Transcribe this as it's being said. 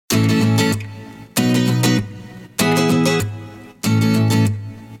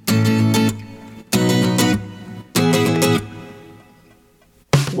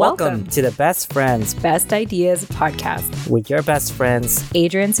Welcome to the Best Friends Best Ideas podcast with your best friends,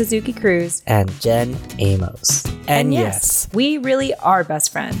 Adrian Suzuki Cruz and Jen Amos. And yes, we really are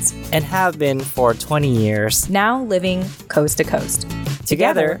best friends and have been for 20 years, now living coast to coast.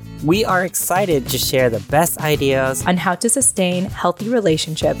 Together, we are excited to share the best ideas on how to sustain healthy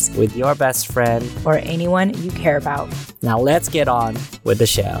relationships with your best friend or anyone you care about. Now let's get on with the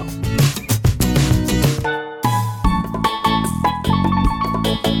show.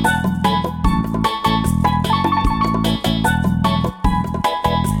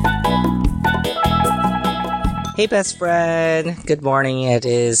 Hey best friend, good morning. It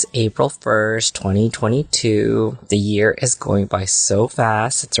is April 1st, 2022. The year is going by so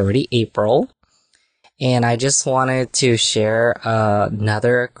fast. It's already April. And I just wanted to share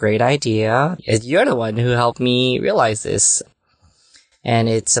another great idea. You're the one who helped me realize this. And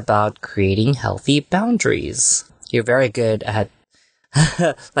it's about creating healthy boundaries. You're very good at,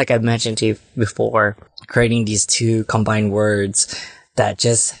 like I mentioned to you before, creating these two combined words that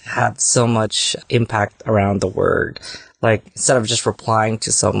just have so much impact around the word. Like, instead of just replying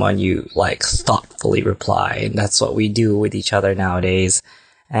to someone, you like thoughtfully reply. And that's what we do with each other nowadays.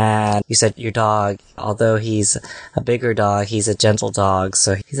 And you said your dog, although he's a bigger dog, he's a gentle dog.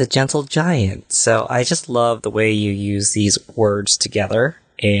 So he's a gentle giant. So I just love the way you use these words together.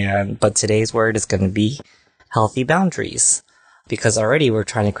 But today's word is going to be healthy boundaries. Because already we're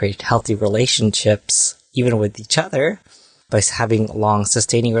trying to create healthy relationships, even with each other, by having long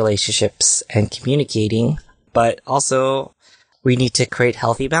sustaining relationships and communicating, but also we need to create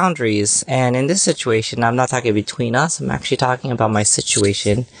healthy boundaries. And in this situation, I'm not talking between us, I'm actually talking about my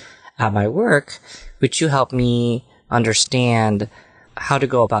situation at my work, which you help me understand how to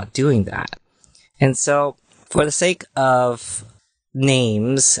go about doing that. And so for the sake of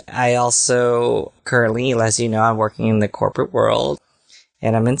names, I also currently, as you know, I'm working in the corporate world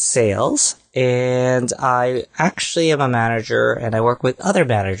and I'm in sales. And I actually am a manager and I work with other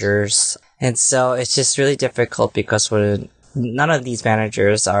managers. And so it's just really difficult because none of these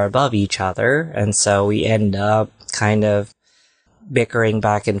managers are above each other. And so we end up kind of bickering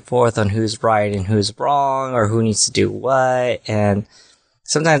back and forth on who's right and who's wrong or who needs to do what. And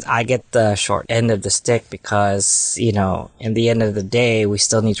sometimes I get the short end of the stick because, you know, in the end of the day, we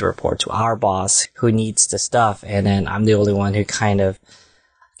still need to report to our boss who needs the stuff. And then I'm the only one who kind of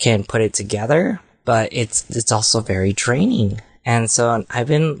can put it together, but it's also very draining. And so I've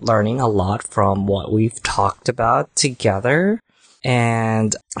been learning a lot from what we've talked about together.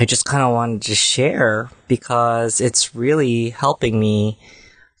 And I just kind of wanted to share because it's really helping me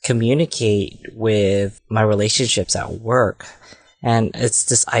communicate with my relationships at work. And it's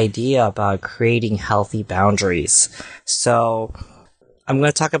this idea about creating healthy boundaries. So I'm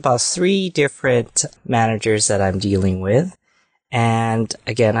going to talk about 3 different managers that I'm dealing with. And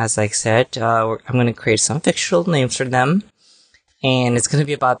again, as I said, I'm going to create some fictional names for them. And it's going to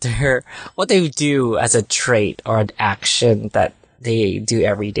be about what they do as a trait or an action that they do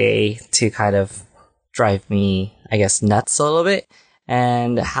every day to kind of drive me, I guess, nuts a little bit.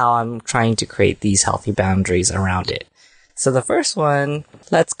 And how I'm trying to create these healthy boundaries around it. So the first one,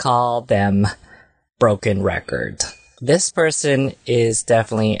 let's call them broken record. This person is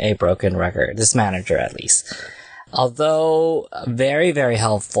definitely a broken record. This manager, at least. Although very, very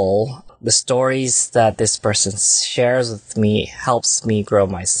helpful, the stories that this person shares with me helps me grow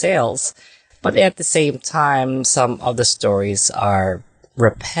my sales. But at the same time, some of the stories are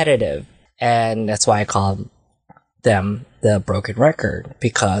repetitive. And that's why I call them the broken record.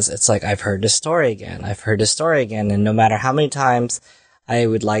 Because it's like, I've heard the story again. And no matter how many times I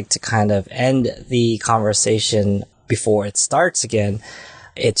would like to kind of end the conversation before it starts again,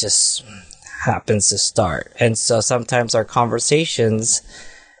 it just happens to start. And so sometimes our conversations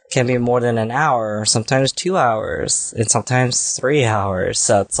can be more than an hour, sometimes 2 hours, and sometimes 3 hours.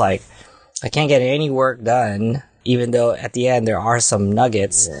 So it's like, I can't get any work done, even though at the end there are some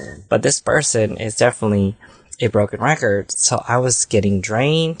nuggets. But this person is definitely a broken record. So I was getting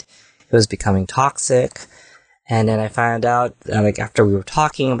drained. It was becoming toxic. And then I found out, like, after we were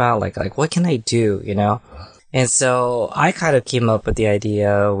talking about, like, what can I do, you know? And so I kind of came up with the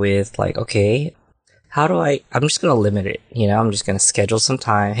idea with like, okay, I'm just going to limit it. You know, I'm just going to schedule some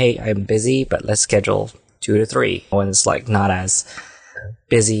time. Hey, I'm busy, but let's schedule 2 to 3 when it's like not as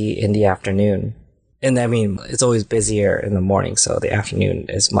busy in the afternoon. And I mean, it's always busier in the morning. So the afternoon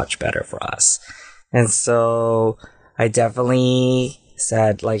is much better for us. And so I definitely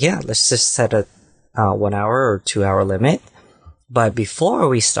said like, yeah, let's just set a 1 hour or 2 hour limit. But before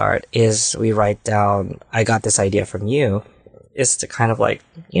we start is we write down, I got this idea from you, is to kind of like,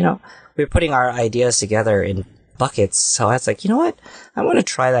 you know, we're putting our ideas together in buckets. So I was like, you know what? I'm going to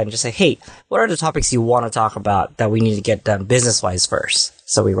try that and just say, hey, what are the topics you want to talk about that we need to get done business-wise first?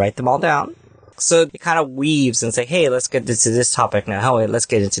 So we write them all down. So it kind of weaves and say, hey, let's get into this topic now. Oh, let's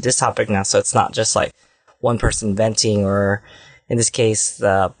get into this topic now. So it's not just like one person venting, or in this case,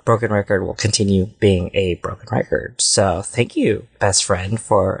 the broken record will continue being a broken record. So thank you, best friend,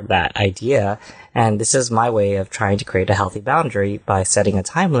 for that idea. And this is my way of trying to create a healthy boundary by setting a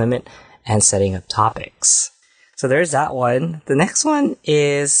time limit and setting up topics. So there's that one. The next one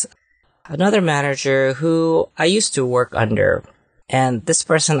is another manager who I used to work under. And this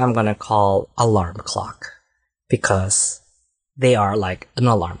person I'm going to call alarm clock, because they are like an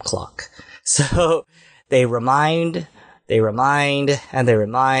alarm clock. So they remind, and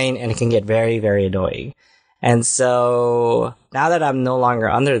it can get very, very annoying. And so now that I'm no longer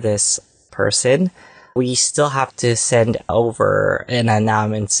under this person, we still have to send over, and now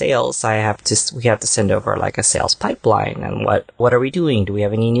I'm in sales, we have to send over like a sales pipeline. And what are we doing? Do we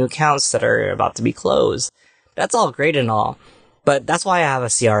have any new accounts that are about to be closed? That's all great and all. But that's why I have a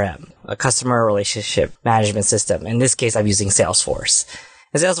CRM, a customer relationship management system. In this case, I'm using Salesforce.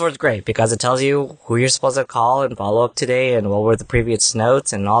 And Salesforce is great because it tells you who you're supposed to call and follow up today and what were the previous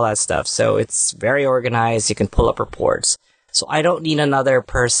notes and all that stuff. So it's very organized. You can pull up reports. So I don't need another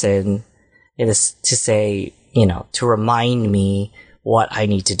person to say, to remind me what I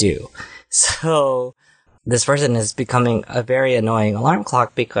need to do. So this person is becoming a very annoying alarm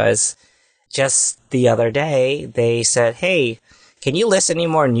clock, because just the other day they said, hey, can you list any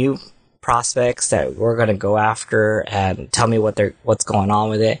more new prospects that we're going to go after and tell me what's going on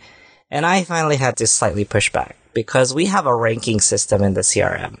with it? And I finally had to slightly push back, because we have a ranking system in the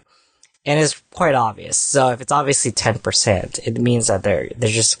CRM, and it's quite obvious. So if it's obviously 10%, it means that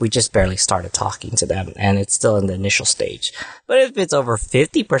we just barely started talking to them, and it's still in the initial stage. But if it's over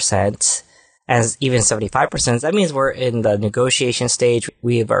 50%, and even 75%, that means we're in the negotiation stage.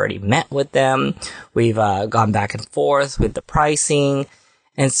 We've already met with them. We've gone back and forth with the pricing.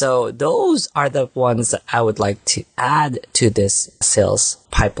 And so those are the ones that I would like to add to this sales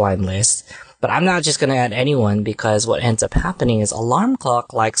pipeline list. But I'm not just going to add anyone, because what ends up happening is alarm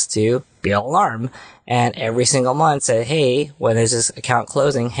clock likes to be alarm. And every single month say, hey, when is this account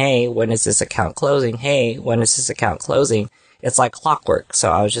closing? Hey, when is this account closing? Hey, when is this account closing? It's like clockwork.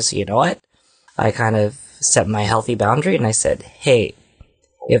 So I was just, you know what? I kind of set my healthy boundary, and I said, hey,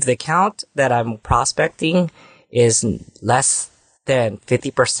 if the account that I'm prospecting is less than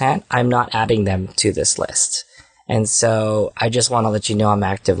 50%, I'm not adding them to this list. And so I just want to let you know I'm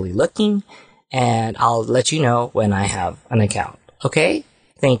actively looking, and I'll let you know when I have an account. Okay?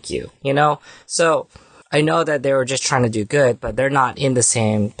 Thank you. So I know that they were just trying to do good, but they're not in the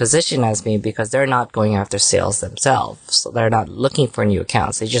same position as me, because they're not going after sales themselves. So they're not looking for new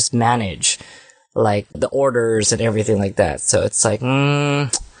accounts. They just manage like the orders and everything like that. So it's like,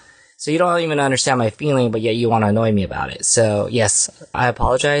 so you don't even understand my feeling, but yet you want to annoy me about it. So yes, I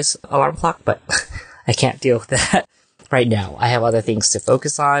apologize, alarm clock, but I can't deal with that right now. I have other things to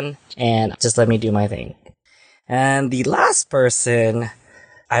focus on, and just let me do my thing. And the last person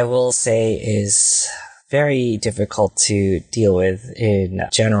I will say is very difficult to deal with in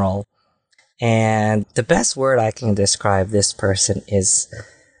general. And the best word I can describe this person is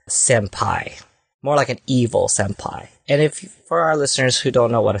senpai. More like an evil senpai. And for our listeners who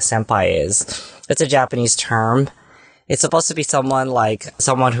don't know what a senpai is, it's a Japanese term. It's supposed to be someone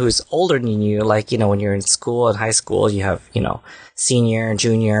who's older than you. Like, when you're in school, in high school, you have, senior,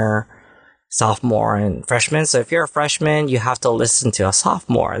 junior, sophomore, and freshman. So if you're a freshman, you have to listen to a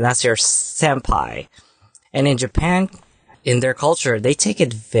sophomore, and that's your senpai. And in Japan, in their culture, they take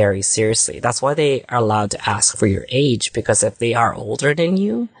it very seriously. That's why they are allowed to ask for your age, because if they are older than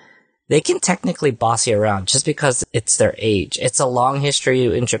you, they can technically boss you around just because it's their age. It's a long history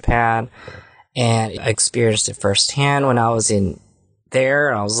in Japan, and I experienced it firsthand when I was in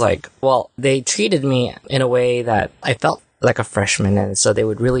there. I was like, well, they treated me in a way that I felt like a freshman, and so they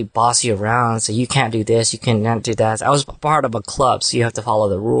would really boss you around. So you can't do this, you can't do that. I was part of a club, so you have to follow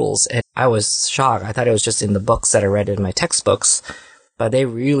the rules. And I was shocked. I thought it was just in the books that I read in my textbooks, but they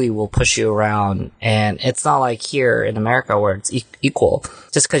really will push you around. And it's not like here in America where it's equal.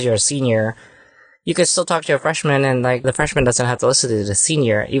 Just because you're a senior, you can still talk to a freshman, and like the freshman doesn't have to listen to the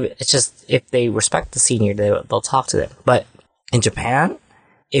senior. It's just if they respect the senior, they'll talk to them. But in Japan,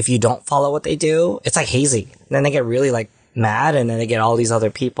 if you don't follow what they do, it's like hazing. Then they get really like mad, and then they get all these other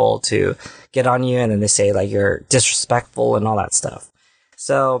people to get on you, and then they say like you're disrespectful and all that stuff.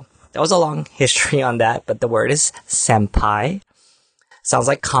 So that was a long history on that, but the word is senpai. Sounds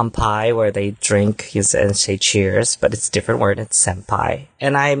like kanpai, where they drink and say cheers, but it's a different word. It's senpai.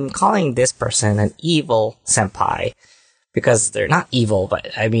 And I'm calling this person an evil senpai because they're not evil,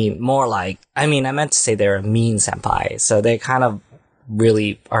 but I mean, I meant to say they're a mean senpai. So they kind of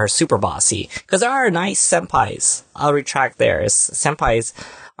really are super bossy because there are nice senpais. I'll retract there. Senpais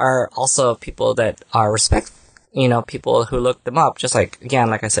are also people that are people who look them up, just like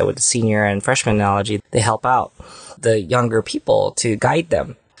I said, with the senior and freshman analogy, they help out the younger people to guide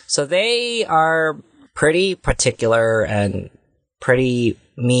them. So they are pretty particular and pretty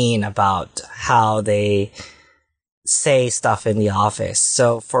mean about how they say stuff in the office.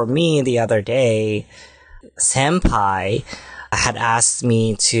 So for me, the other day, senpai had asked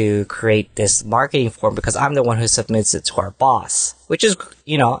me to create this marketing form because I'm the one who submits it to our boss, which is,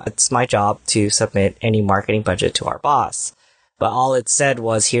 it's my job to submit any marketing budget to our boss. But all it said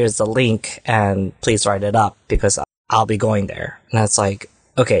was, here's the link and please write it up because I'll be going there. And it's like,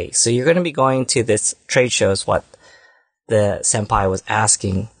 okay, so you're going to be going to this trade show is what the senpai was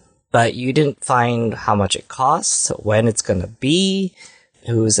asking, but you didn't find how much it costs, when it's going to be,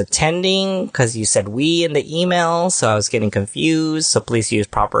 who's attending, because you said we in the email, so I was getting confused, so please use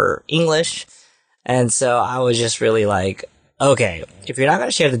proper English. And so I was just really like, okay, if you're not going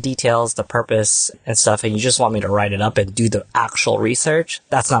to share the details, the purpose and stuff, and you just want me to write it up and do the actual research,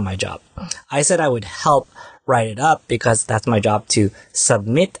 that's not my job. I said I would help write it up because that's my job to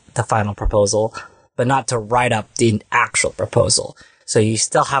submit the final proposal, but not to write up the actual proposal. So you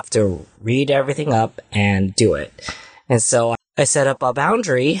still have to read everything up and do it. And so I set up a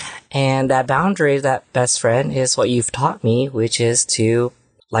boundary, and that boundary, that best friend, is what you've taught me, which is to,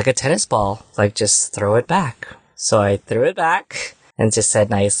 like a tennis ball, just throw it back. So I threw it back and just said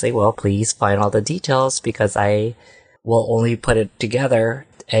nicely, well, please find all the details because I will only put it together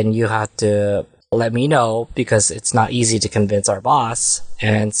and you have to let me know because it's not easy to convince our boss.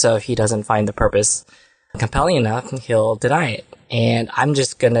 And so if he doesn't find the purpose compelling enough, he'll deny it. And I'm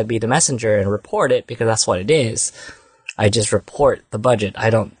just going to be the messenger and report it because that's what it is. I just report the budget. I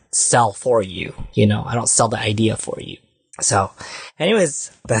don't sell for you. I don't sell the idea for you. So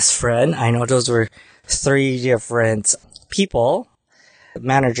anyways, best friend, I know those were 3 different people,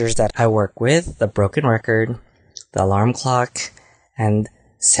 managers that I work with, the broken record, the alarm clock, and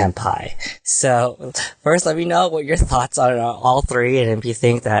senpai. So first, let me know what your thoughts are on all 3 and if you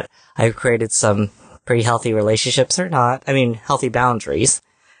think that I've created some pretty healthy relationships or not. I mean, healthy boundaries.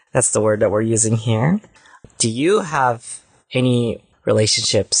 That's the word that we're using here. Do you have any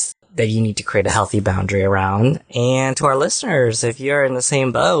relationships that you need to create a healthy boundary around? And to our listeners, if you're in the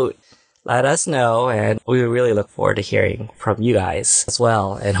same boat, let us know, and we really look forward to hearing from you guys as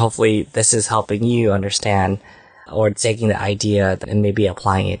well. And hopefully this is helping you understand or taking the idea and maybe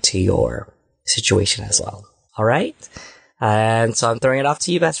applying it to your situation as well. All right? And so I'm throwing it off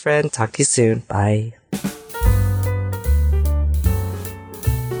to you, best friend. Talk to you soon. Bye.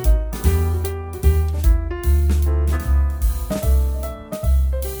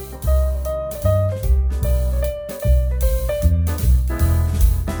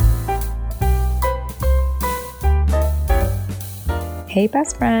 Hey,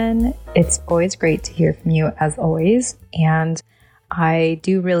 best friend. It's always great to hear from you as always. And I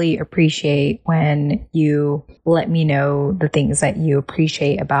do really appreciate when you let me know the things that you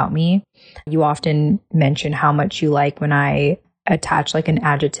appreciate about me. You often mention how much you like when I attach an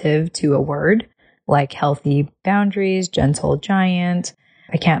adjective to a word, like healthy boundaries, gentle giant.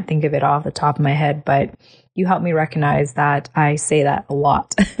 I can't think of it off the top of my head, but you help me recognize that I say that a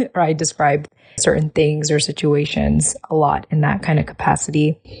lot, or I describe certain things or situations a lot in that kind of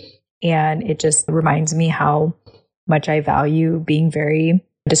capacity. And it just reminds me how much I value being very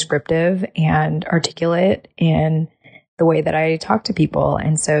descriptive and articulate in the way that I talk to people.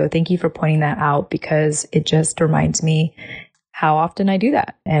 And so thank you for pointing that out because it just reminds me how often I do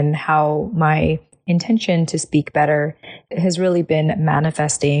that and how my intention to speak better has really been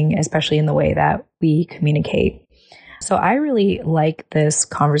manifesting, especially in the way that we communicate. So I really like this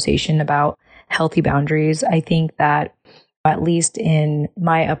conversation about healthy boundaries. I think that, at least in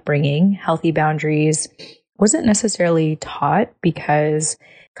my upbringing, healthy boundaries wasn't necessarily taught because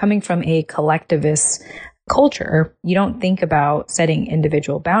coming from a collectivist culture, you don't think about setting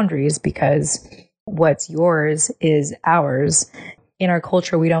individual boundaries because what's yours is ours. In our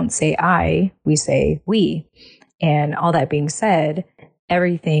culture, we don't say I, we say we. And all that being said,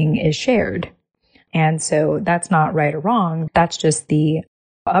 everything is shared. And so that's not right or wrong. That's just the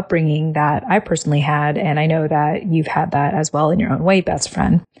upbringing that I personally had. And I know that you've had that as well in your own way, best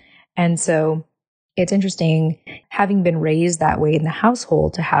friend. And so it's interesting, having been raised that way in the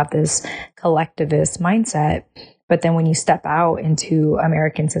household, to have this collectivist mindset. But then when you step out into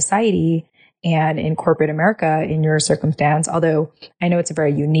American society and in corporate America, in your circumstance, although I know it's a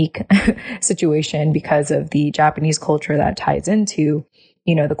very unique situation because of the Japanese culture that ties into,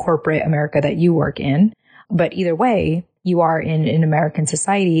 the corporate America that you work in. But either way, you are in an American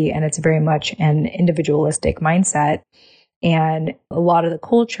society, and it's very much an individualistic mindset. And a lot of the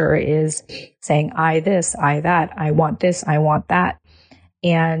culture is saying, I this, I that, I want this, I want that.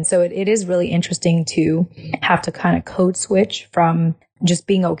 And so it is really interesting to have to kind of code switch from just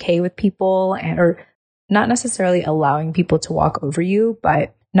being okay with people or not necessarily allowing people to walk over you,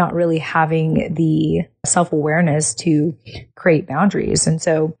 but not really having the self-awareness to create boundaries. And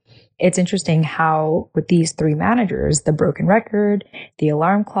so it's interesting how with these three managers, the broken record, the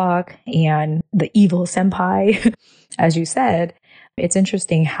alarm clock, and the evil senpai, as you said, it's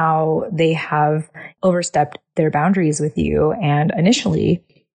interesting how they have overstepped their boundaries with you. And initially,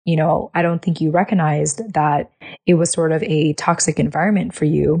 I don't think you recognized that it was sort of a toxic environment for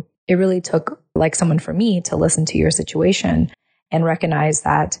you. It really took like someone for me to listen to your situation and recognize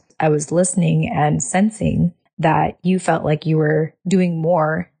that I was listening and sensing that you felt like you were doing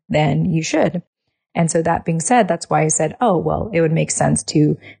more than you should. And so that being said, that's why I said, oh, well, it would make sense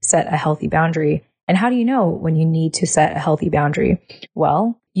to set a healthy boundary. And how do you know when you need to set a healthy boundary?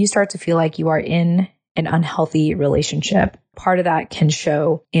 Well, you start to feel like you are in an unhealthy relationship. Part of that can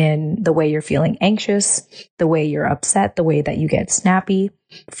show in the way you're feeling anxious, the way you're upset, the way that you get snappy,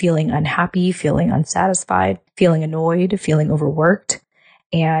 feeling unhappy, feeling unsatisfied, feeling annoyed, feeling overworked,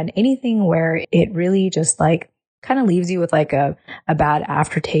 and anything where it really just like kind of leaves you with like a bad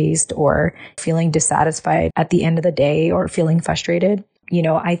aftertaste or feeling dissatisfied at the end of the day or feeling frustrated.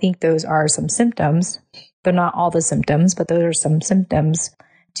 I think those are some symptoms. They're not all the symptoms, but those are some symptoms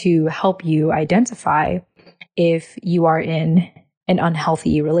to help you identify if you are in an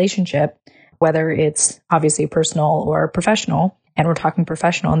unhealthy relationship, whether it's obviously personal or professional. And we're talking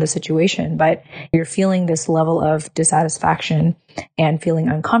professional in this situation, but you're feeling this level of dissatisfaction and feeling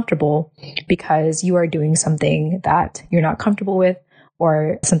uncomfortable because you are doing something that you're not comfortable with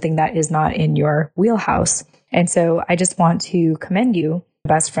or something that is not in your wheelhouse. And so I just want to commend you,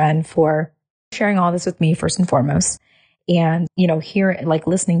 best friend, for sharing all this with me first and foremost. And,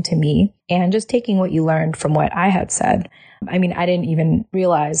 listening to me and just taking what you learned from what I had said. I mean, I didn't even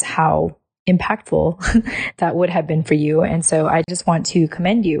realize how impactful that would have been for you. And so I just want to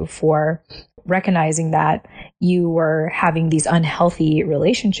commend you for recognizing that you were having these unhealthy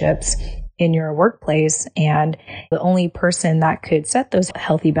relationships in your workplace. And the only person that could set those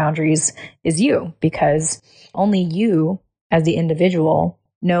healthy boundaries is you, because only you as the individual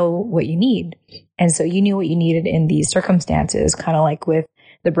know what you need. And so you knew what you needed in these circumstances, kind of like with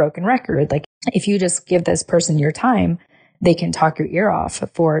the broken record. Like if you just give this person your time, they can talk your ear off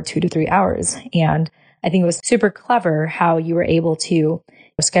for 2 to 3 hours. And I think it was super clever how you were able to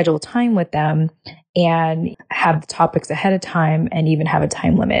schedule time with them and have the topics ahead of time and even have a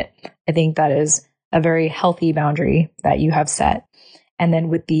time limit. I think that is a very healthy boundary that you have set. And then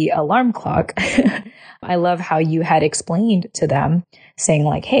with the alarm clock, I love how you had explained to them saying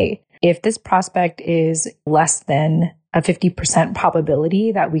like, hey, if this prospect is less than a 50%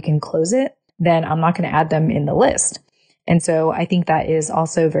 probability that we can close it, then I'm not going to add them in the list. And so I think that is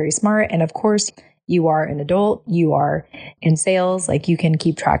also very smart. And of course, you are an adult, you are in sales, like you can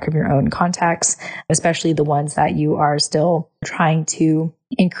keep track of your own contacts, especially the ones that you are still trying to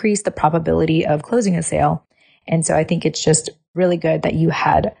increase the probability of closing a sale. And so I think it's just really good that you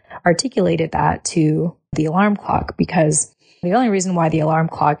had articulated that to the alarm clock, because the only reason why the alarm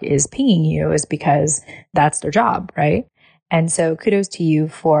clock is pinging you is because that's their job, right? And so kudos to you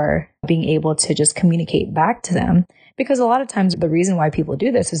for being able to just communicate back to them, because a lot of times the reason why people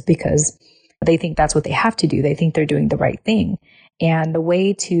do this is because they think that's what they have to do. They think they're doing the right thing. And the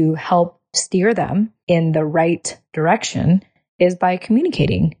way to help steer them in the right direction is by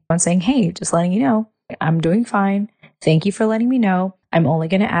communicating and saying, hey, just letting you know, I'm doing fine. Thank you for letting me know. I'm only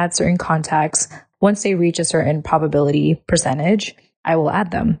going to add certain contacts. Once they reach a certain probability percentage, I will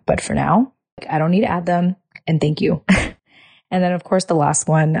add them. But for now, I don't need to add them. And thank you. And then, of course, the last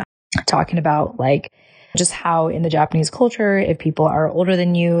one, talking about like just how in the Japanese culture, if people are older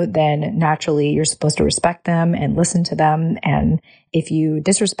than you, then naturally you're supposed to respect them and listen to them. And if you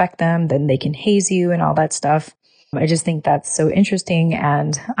disrespect them, then they can haze you and all that stuff. I just think that's so interesting.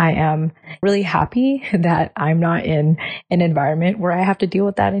 And I am really happy that I'm not in an environment where I have to deal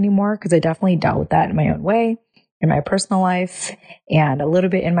with that anymore, because I definitely dealt with that in my own way, in my personal life and a little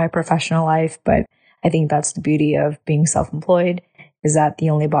bit in my professional life. But I think that's the beauty of being self-employed, is that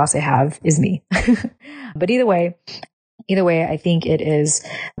the only boss I have is me. But either way, Either way, I think it is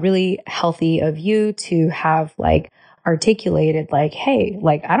really healthy of you to have like articulated like, hey,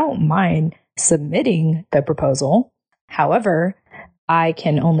 like I don't mind submitting the proposal. However, I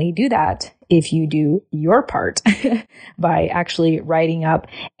can only do that if you do your part by actually writing up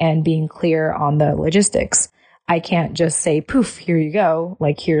and being clear on the logistics. I can't just say, poof, here you go.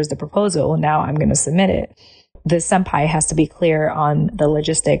 Like, here's the proposal. Now I'm going to submit it. The senpai has to be clear on the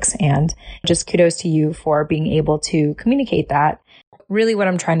logistics, and just kudos to you for being able to communicate that. Really what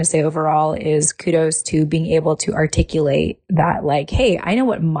I'm trying to say overall is kudos to being able to articulate that like, hey, I know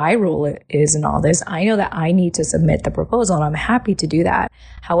what my role is in all this. I know that I need to submit the proposal and I'm happy to do that.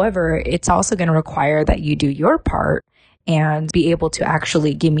 However, it's also going to require that you do your part and be able to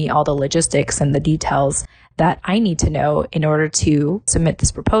actually give me all the logistics and the details that I need to know in order to submit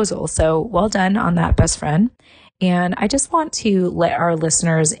this proposal. So well done on that, best friend. And I just want to let our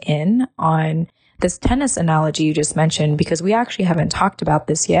listeners in on this tennis analogy you just mentioned, because we actually haven't talked about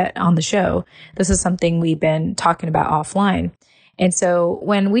this yet on the show. This is something we've been talking about offline. And so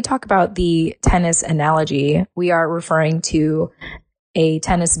when we talk about the tennis analogy, we are referring to a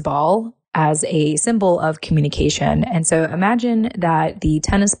tennis ball as a symbol of communication. And so imagine that the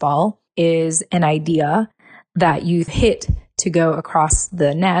tennis ball is an idea that you hit to go across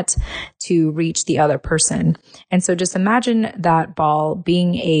the net to reach the other person. And so just imagine that ball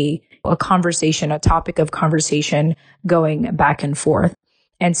being a conversation, a topic of conversation going back and forth.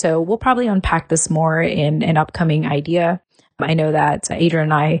 And so we'll probably unpack this more in an upcoming idea. I know that Adrian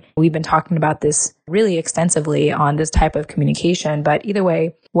and I, we've been talking about this really extensively on this type of communication. But either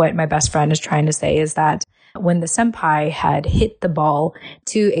way, what my best friend is trying to say is that when the senpai had hit the ball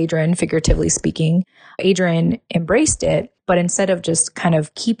to Adrian, figuratively speaking, Adrian embraced it. But instead of just kind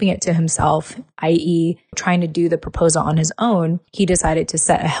of keeping it to himself, i.e. trying to do the proposal on his own, he decided to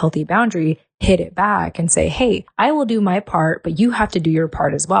set a healthy boundary, hit it back and say, hey, I will do my part, but you have to do your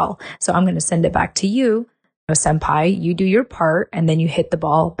part as well. So I'm going to send it back to you, senpai, you do your part, and then you hit the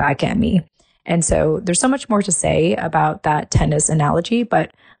ball back at me. And so there's so much more to say about that tennis analogy,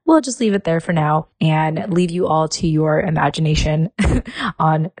 but we'll just leave it there for now and leave you all to your imagination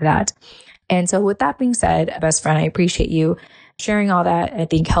on that. And so with that being said, best friend, I appreciate you sharing all that. I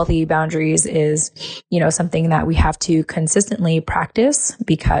think healthy boundaries is, something that we have to consistently practice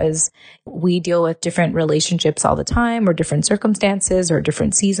because we deal with different relationships all the time or different circumstances or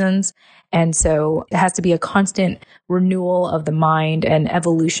different seasons. And so it has to be a constant renewal of the mind and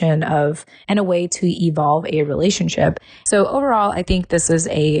evolution and a way to evolve a relationship. So overall, I think this is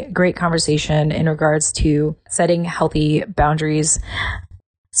a great conversation in regards to setting healthy boundaries.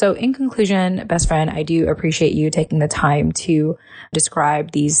 So in conclusion, best friend, I do appreciate you taking the time to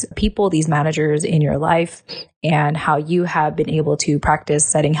describe these people, these managers in your life, and how you have been able to practice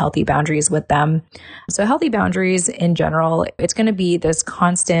setting healthy boundaries with them. So healthy boundaries in general, it's going to be this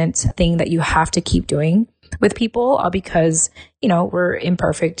constant thing that you have to keep doing with people, all because, we're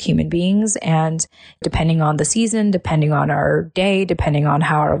imperfect human beings. And depending on the season, depending on our day, depending on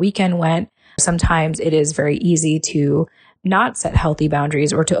how our weekend went, sometimes it is very easy to not set healthy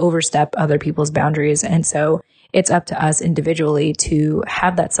boundaries or to overstep other people's boundaries. And so it's up to us individually to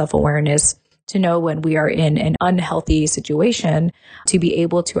have that self-awareness, to know when we are in an unhealthy situation, to be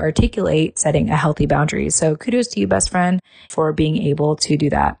able to articulate setting a healthy boundary. So kudos to you, best friend, for being able to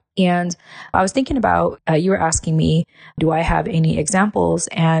do that. And I was thinking about, you were asking me, do I have any examples?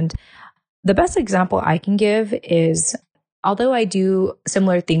 And the best example I can give is, although I do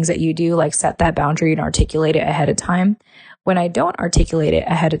similar things that you do, like set that boundary and articulate it ahead of time, when I don't articulate it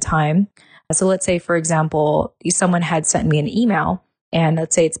ahead of time, so let's say, for example, someone had sent me an email, and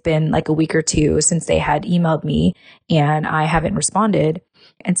let's say it's been like a week or two since they had emailed me and I haven't responded.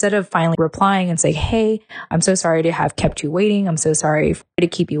 Instead of finally replying and saying, hey, I'm so sorry to have kept you waiting. I'm so sorry to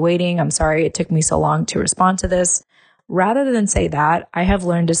keep you waiting. I'm sorry it took me so long to respond to this. Rather than say that, I have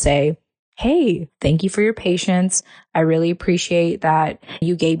learned to say, hey, thank you for your patience. I really appreciate that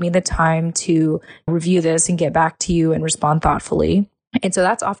you gave me the time to review this and get back to you and respond thoughtfully. And so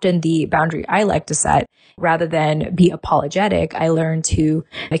that's often the boundary I like to set. Rather than be apologetic, I learn to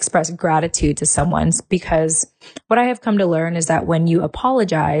express gratitude to someone, because what I have come to learn is that when you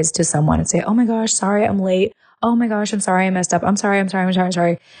apologize to someone and say, oh my gosh, sorry, I'm late. Oh my gosh, I'm sorry, I messed up. I'm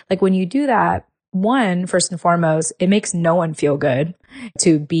sorry. Like when you do that, one, first and foremost, it makes no one feel good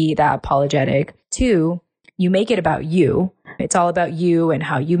to be that apologetic. Two, you make it about you. It's all about you and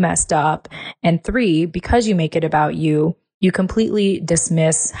how you messed up. And three, because you make it about you, you completely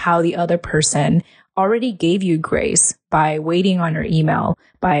dismiss how the other person already gave you grace by waiting on your email,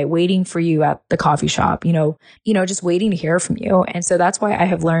 by waiting for you at the coffee shop, just waiting to hear from you. And so that's why I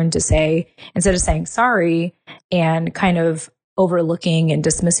have learned to say, instead of saying sorry and kind of overlooking and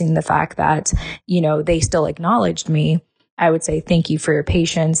dismissing the fact that, they still acknowledged me, I would say, thank you for your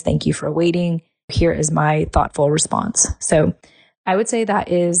patience. Thank you for waiting. Here is my thoughtful response. So I would say that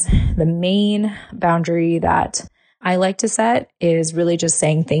is the main boundary that I like to set, is really just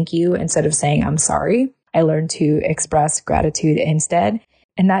saying thank you instead of saying I'm sorry. I learned to express gratitude instead.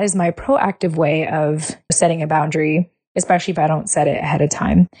 And that is my proactive way of setting a boundary, especially if I don't set it ahead of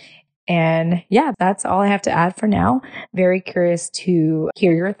time. And yeah, that's all I have to add for now. Very curious to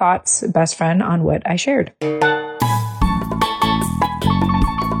hear your thoughts, best friend, on what I shared.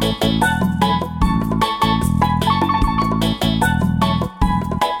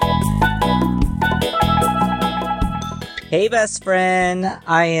 Hey, best friend.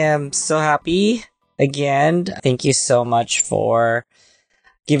 I am so happy again. Thank you so much for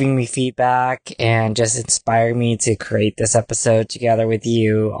giving me feedback and just inspiring me to create this episode together with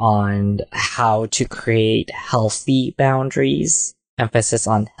you on how to create healthy boundaries. Emphasis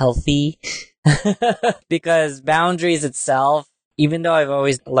on healthy. Because boundaries itself, even though I've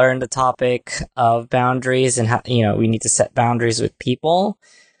always learned the topic of boundaries and how, we need to set boundaries with people,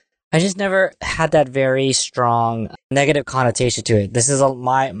 I just never had that very strong negative connotation to it. This is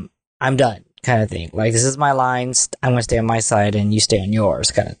I'm done kind of thing. Like, this is my line. I'm going to stay on my side and you stay on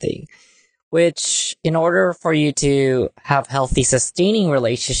yours kind of thing. Which, in order for you to have healthy, sustaining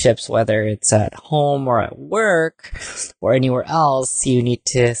relationships, whether it's at home or at work or anywhere else, you need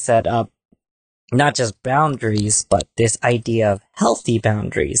to set up not just boundaries, but this idea of healthy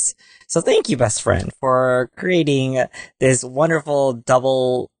boundaries. So thank you, best friend, for creating this wonderful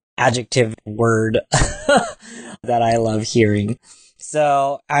double adjective word that I love hearing.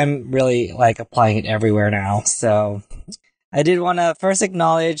 So I'm really applying it everywhere now. So I did want to first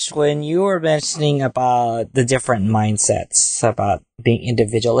acknowledge when you were mentioning about the different mindsets about being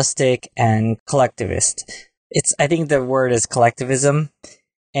individualistic and collectivist. I think the word is collectivism.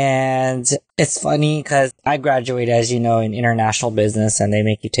 And it's funny because I graduated, as you know, in international business, and they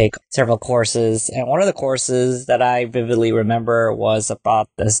make you take several courses. And one of the courses that I vividly remember was about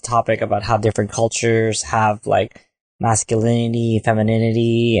this topic about how different cultures have masculinity,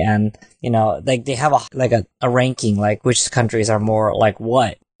 femininity, and, they have a ranking, which countries are more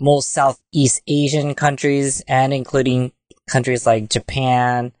what. Most Southeast Asian countries, and including countries like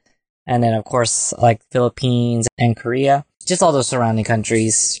Japan, and then of course Philippines and Korea. Just all those surrounding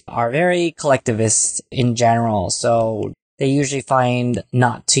countries are very collectivist in general. So they usually find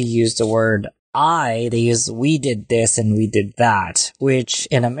not to use the word I, they use we did this and we did that, which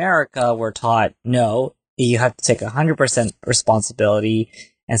in America we're taught, no, you have to take 100% responsibility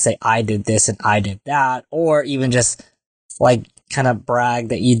and say I did this and I did that, or even just kind of brag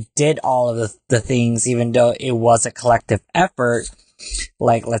that you did all of the things, even though it was a collective effort.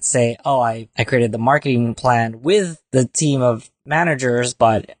 Let's say, I created the marketing plan with the team of managers,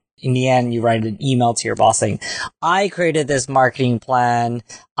 but in the end, you write an email to your boss saying, I created this marketing plan,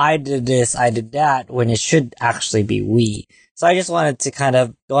 I did this, I did that, when it should actually be we. So I just wanted to kind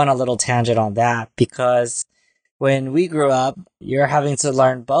of go on a little tangent on that, because when we grew up, you're having to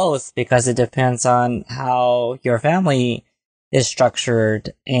learn both, because it depends on how your family is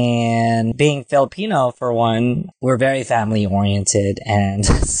structured. And being Filipino, for one, we're very family oriented. And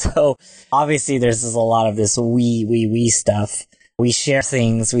so obviously there's a lot of this we stuff. We share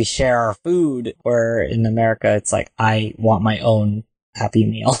things, we share our food, where in America it's I want my own happy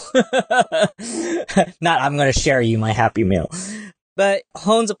meal. Not I'm going to share you my happy meal. But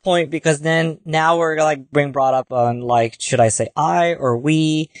hones a point, because then now we're being brought up on should I say I or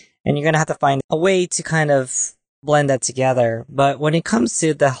we? And you're going to have to find a way to kind of blend that together. But when it comes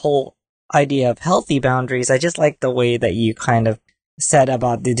to the whole idea of healthy boundaries, I just like the way that you kind of said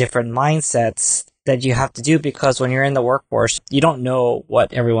about the different mindsets that you have to do, because when you're in the workforce, you don't know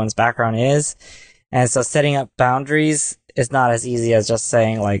what everyone's background is. And so setting up boundaries is not as easy as just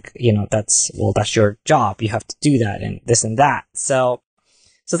saying that's your job. You have to do that and this and that. So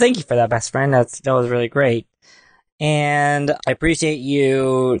thank you for that, best friend. That was really great. And I appreciate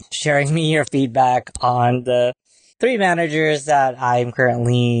you sharing me your feedback on the 3 managers that I'm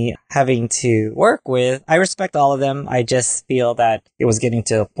currently having to work with. I respect all of them. I just feel that it was getting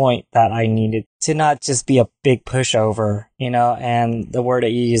to a point that I needed to not just be a big pushover, and the word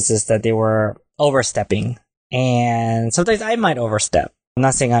that you used is that they were overstepping. And sometimes I might overstep. I'm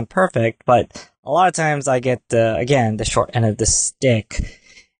not saying I'm perfect, but a lot of times I get the short end of the stick.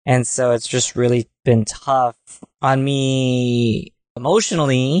 And so it's just really been tough on me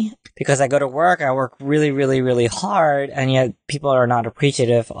emotionally, because I go to work, I work really, really, really hard, and yet people are not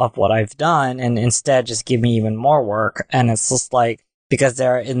appreciative of what I've done and instead just give me even more work. And it's just like, because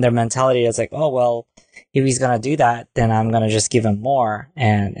they're in their mentality, it's like, oh, well, if he's going to do that, then I'm going to just give him more.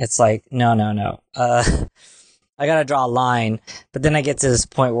 And it's like, no, no, no. I got to draw a line. But then I get to this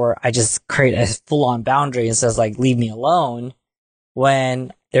point where I just create a full on boundary and says like, leave me alone,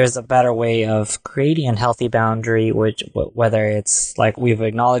 when there's a better way of creating a healthy boundary, which whether it's like we've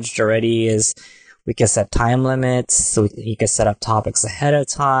acknowledged already is we can set time limits. So you can set up topics ahead of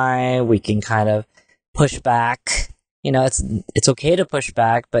time. We can kind of push back. You know, it's okay to push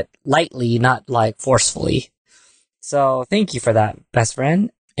back, but lightly, not like forcefully. So thank you for that, best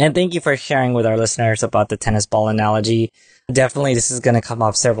friend. And thank you for sharing with our listeners about the tennis ball analogy. Definitely, this is going to come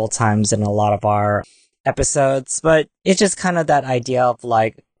up several times in a lot of our episodes, but it's just kind of that idea of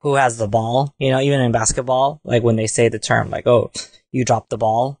like, who has the ball? You know, even in basketball, like when they say the term like, oh, you dropped the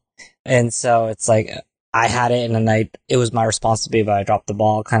ball. And so it's like, I had it and then it was my responsibility, but I dropped the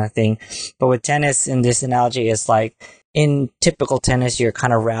ball kind of thing. But with tennis, in this analogy, it's like, in typical tennis, you're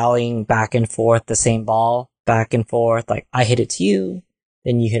kind of rallying back and forth the same ball, back and forth. Like, I hit it to you,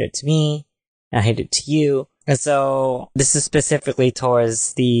 then you hit it to me, and I hit it to you. And so this is specifically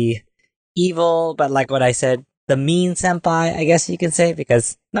towards the evil, but like what I said, the mean senpai, I guess you can say,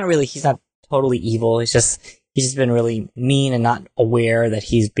 because not really, he's not totally evil. He's just been really mean and not aware that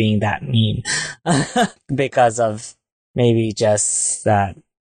he's being that mean because of maybe just that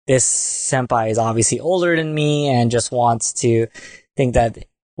this senpai is obviously older than me and just wants to think that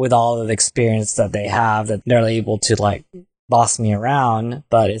with all of the experience that they have, that they're able to like boss me around.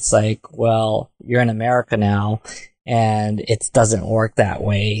 But it's like, well, you're in America now and it doesn't work that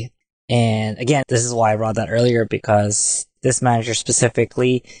way. And again, this is why I brought that earlier, because this manager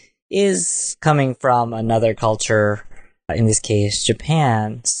specifically is coming from another culture, in this case,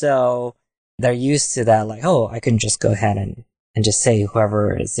 Japan. So they're used to that, like, oh, I can just go ahead and just say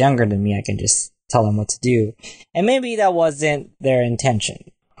whoever is younger than me, I can just tell them what to do. And maybe that wasn't their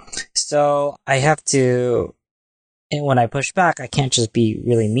intention. So I have to, and when I push back, I can't just be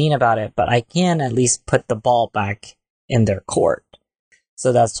really mean about it, but I can at least put the ball back in their court.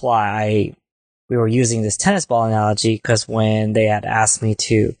 So that's why we were using this tennis ball analogy, because when they had asked me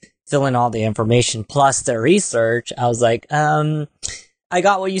to fill in all the information plus the research, I was like, I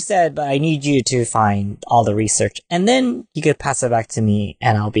got what you said, but I need you to find all the research. And then you could pass it back to me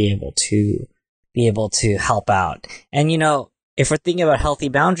and I'll be able to help out. And, you know, if we're thinking about healthy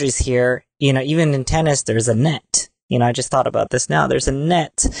boundaries here, you know, even in tennis, there's a net. You know, I just thought about this now. There's a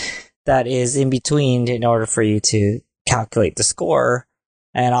net that is in between in order for you to calculate the score.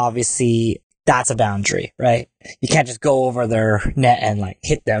 And obviously, that's a boundary, right? You can't just go over their net and like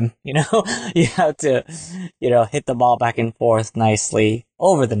hit them, you know? You have to, you know, hit the ball back and forth nicely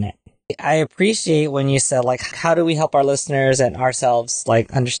over the net. I appreciate when you said, like, how do we help our listeners and ourselves,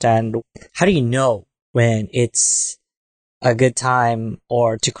 like, understand, how do you know when it's a good time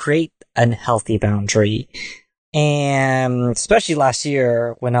or to create a healthy boundary? And especially last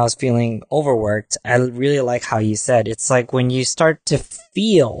year when I was feeling overworked, I really like how you said, it's like when you start to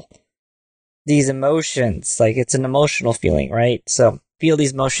feel these emotions, like it's an emotional feeling, right? So feel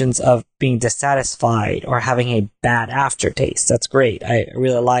these emotions of being dissatisfied or having a bad aftertaste. That's great. I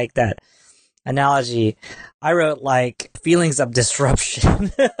really like that analogy. I wrote like feelings of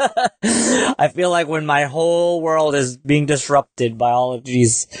disruption. I feel like when my whole world is being disrupted by all of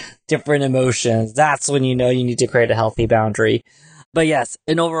these different emotions, that's when you know you need to create a healthy boundary. But yes,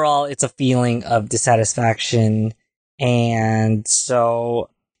 and overall, it's a feeling of dissatisfaction. And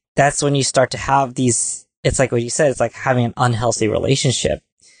so that's when you start to have these, it's like what you said, it's like having an unhealthy relationship.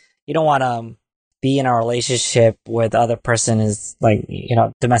 You don't want to be in a relationship where the other person is like, you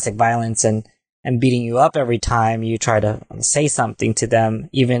know, domestic violence and beating you up every time you try to say something to them,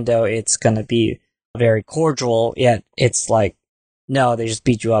 even though it's going to be very cordial, yet it's like, no, they just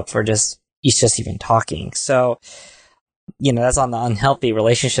beat you up for just even talking. So, you know, that's on the unhealthy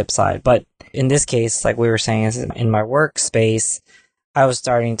relationship side. But in this case, like we were saying, is in my workspace, I was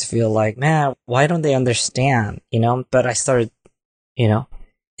starting to feel like, man, why don't they understand, you know? But I started, you know,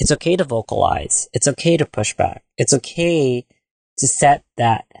 it's okay to vocalize. It's okay to push back. It's okay to set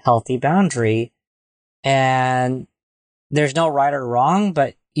that healthy boundary. And there's no right or wrong,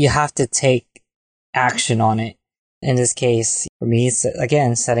 but you have to take action on it. In this case, for me, it's,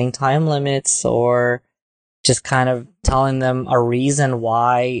 again, setting time limits or just kind of telling them a reason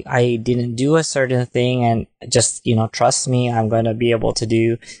why I didn't do a certain thing and just, you know, trust me, I'm going to be able to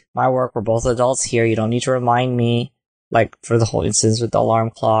do my work. We're both adults here. You don't need to remind me, like for the whole instance with the alarm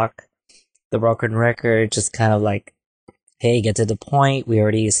clock, the broken record, just kind of like hey, get to the point. We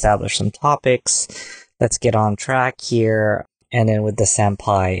already established some topics. Let's get on track here. And then with the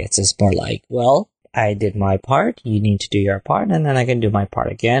senpai, it's just more like, well, I did my part. You need to do your part. And then I can do my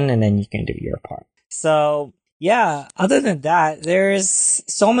part again. And then you can do your part. So yeah, other than that, there's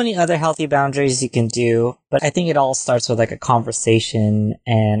so many other healthy boundaries you can do. But I think it all starts with like a conversation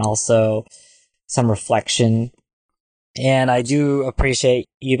and also some reflection. And I do appreciate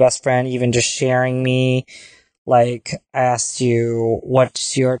you, best friend, even just sharing me. Like, I asked you,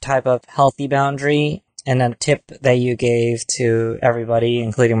 what's your type of healthy boundary? And a tip that you gave to everybody,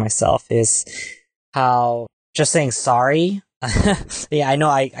 including myself, is how just saying sorry. Yeah, I know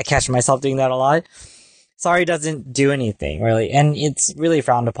I catch myself doing that a lot. Sorry doesn't do anything, really. And it's really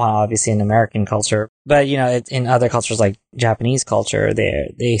frowned upon, obviously, in American culture. But, you know, in other cultures like Japanese culture,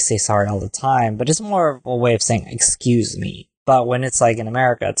 they say sorry all the time. But it's more of a way of saying, excuse me. But when it's like in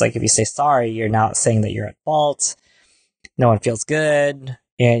America, it's like if you say sorry, you're now saying that you're at fault. No one feels good.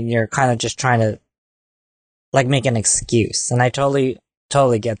 And you're kind of just trying to like make an excuse. And I totally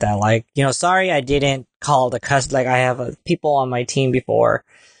get that. Like, you know, sorry I didn't call the customer. Like, I have people on my team before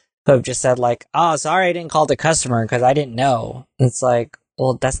who have just said like, oh, sorry I didn't call the customer because I didn't know. It's like,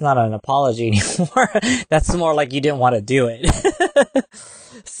 well, that's not an apology anymore. That's more like you didn't want to do it.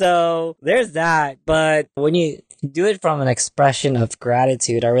 So there's that. But when you do it from an expression of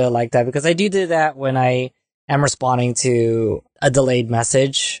gratitude, I really like that, because I do that when I am responding to a delayed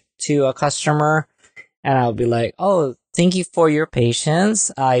message to a customer. And I'll be like, oh, thank you for your patience.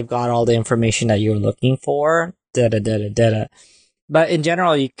 I've got all the information that you're looking for. But in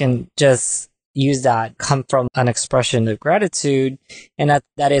general, you can just use that, come from an expression of gratitude. And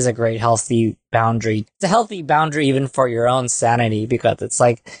that is a great, healthy boundary. It's a healthy boundary even for your own sanity, because it's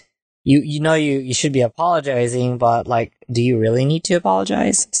like, you should be apologizing, but like, do you really need to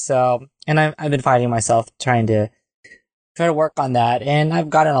apologize? So, and I've been finding myself trying to work on that, and I've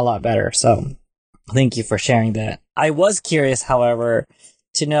gotten a lot better. So thank you for sharing that. I was curious, however,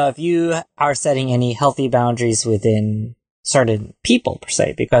 to know if you are setting any healthy boundaries within certain people per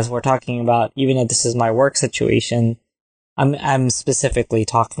se, because we're talking about, even though this is my work situation, I'm specifically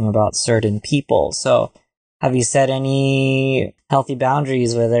talking about certain people. So have you set any healthy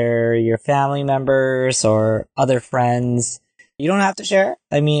boundaries, whether your family members or other friends? You don't have to share.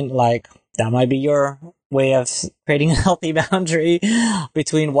 I mean, like, that might be your way of creating a healthy boundary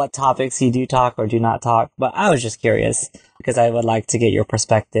between what topics you do talk or do not talk. But I was just curious, because I would like to get your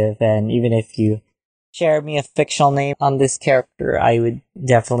perspective. And even if you share me a fictional name on this character, I would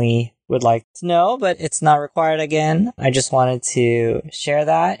definitely would like to know, but it's not required again. I just wanted to share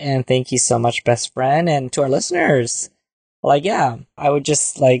that. And thank you so much, best friend. And to our listeners, like, yeah, I would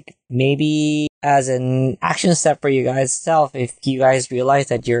just like, maybe as an action step for you guys self, if you guys realize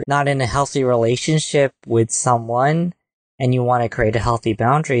that you're not in a healthy relationship with someone and you want to create a healthy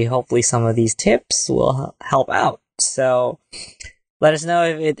boundary, hopefully some of these tips will help out. So let us know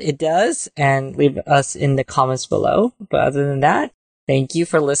if it does, and leave us in the comments below. But other than that, thank you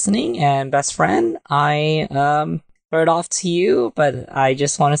for listening. And best friend, I throw it off to you, but I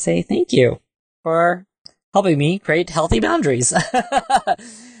just want to say thank you for helping me create healthy boundaries.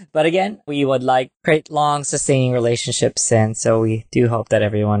 But again, we would like create long, sustaining relationships, and so we do hope that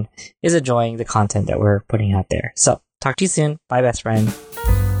everyone is enjoying the content that we're putting out there. So, talk to you soon. Bye, best friend.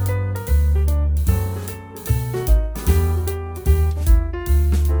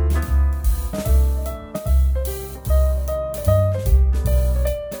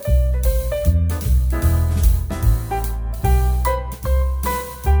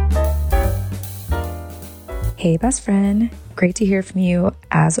 Hey, best friend. Great to hear from you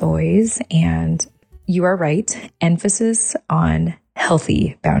as always. And you are right. Emphasis on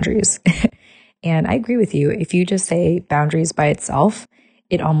healthy boundaries. And I agree with you. If you just say boundaries by itself,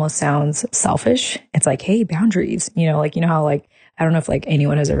 it almost sounds selfish. It's like, hey, boundaries, like, how, like, I don't know if like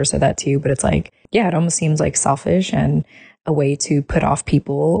anyone has ever said that to you, but it's like, yeah, it almost seems like selfish and a way to put off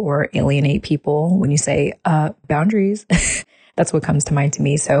people or alienate people when you say, boundaries. That's what comes to mind to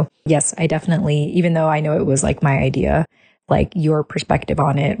me. So yes, I definitely, even though I know it was like my idea, like your perspective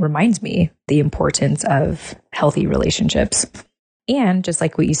on it reminds me the importance of healthy relationships. And just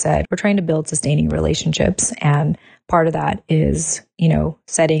like what you said, we're trying to build sustaining relationships. And part of that is,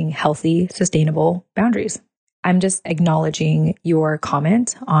 setting healthy, sustainable boundaries. I'm just acknowledging your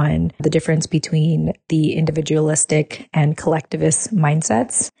comment on the difference between the individualistic and collectivist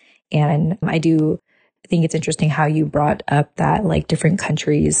mindsets. And I think it's interesting how you brought up that like different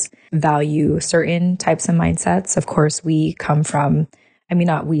countries value certain types of mindsets. Of course, we come from,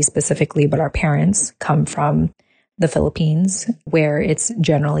 not we specifically, but our parents come from the Philippines, where it's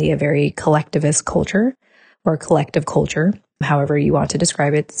generally a very collectivist culture, or collective culture, however you want to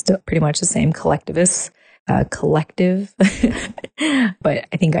describe it. It's still pretty much the same, collectivist, collective. But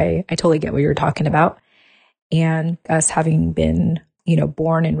I think I totally get what you're talking about. And us having been,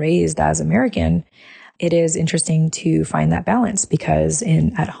 born and raised as American, it is interesting to find that balance because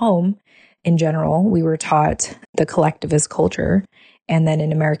at home, in general, we were taught the collectivist culture. And then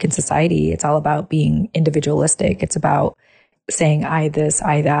in American society, it's all about being individualistic. It's about saying, I this,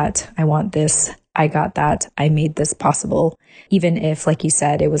 I that, I want this, I got that, I made this possible. Even if, like you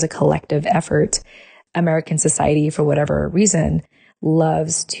said, it was a collective effort, American society, for whatever reason,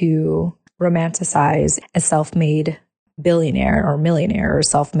 loves to romanticize a self-made billionaire or millionaire or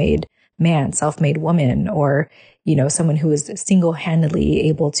self-made man, self-made woman, or, someone who is single-handedly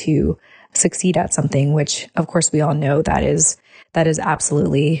able to succeed at something, which of course we all know that is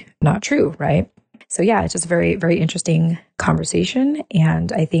absolutely not true, right? So yeah, it's just a very, very interesting conversation.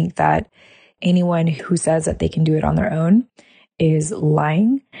 And I think that anyone who says that they can do it on their own is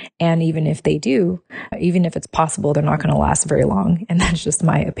lying. And even if they do, even if it's possible, they're not going to last very long. And that's just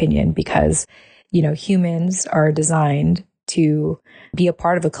my opinion because, humans are designed to be a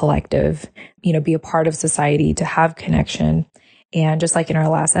part of a collective, be a part of society, to have connection. And just like in our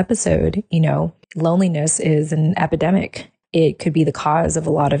last episode, loneliness is an epidemic. It could be the cause of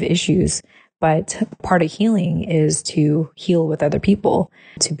a lot of issues, but part of healing is to heal with other people,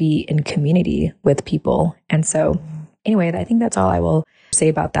 to be in community with people. And so anyway, I think that's all I will say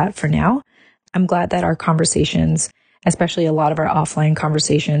about that for now. I'm glad that our conversations, especially a lot of our offline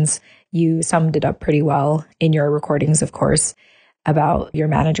conversations, you summed it up pretty well in your recordings, of course, about your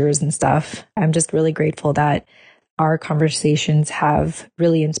managers and stuff. I'm just really grateful that our conversations have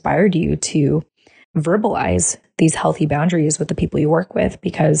really inspired you to verbalize these healthy boundaries with the people you work with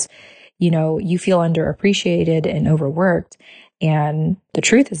because, you feel underappreciated and overworked. And the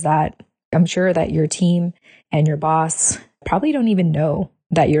truth is that I'm sure that your team and your boss probably don't even know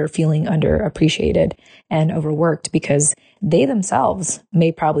that you're feeling underappreciated and overworked because they themselves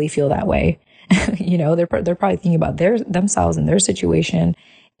may probably feel that way. They're probably thinking about themselves and their situation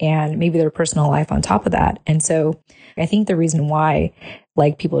and maybe their personal life on top of that. And so I think the reason why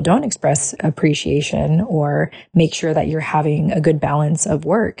people don't express appreciation or make sure that you're having a good balance of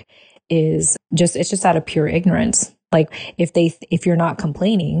work is it's just out of pure ignorance. If you're not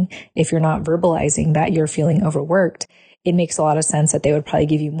complaining, if you're not verbalizing that you're feeling overworked, it makes a lot of sense that they would probably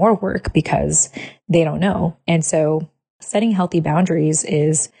give you more work because they don't know. And so setting healthy boundaries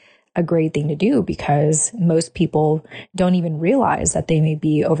is a great thing to do because most people don't even realize that they may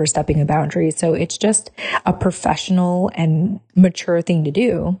be overstepping a boundary. So it's just a professional and mature thing to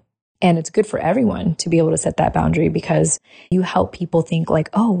do. And it's good for everyone to be able to set that boundary because you help people think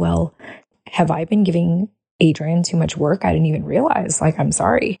oh, well, have I been giving Adrian too much work? I didn't even realize. I'm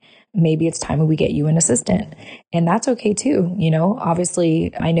sorry. Maybe it's time we get you an assistant. And that's okay too.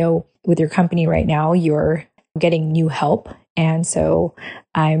 Obviously, I know with your company right now, you're getting new help. And so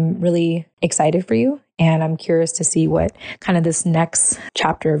I'm really excited for you. And I'm curious to see what kind of this next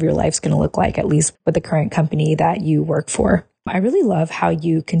chapter of your life is going to look like, at least with the current company that you work for. I really love how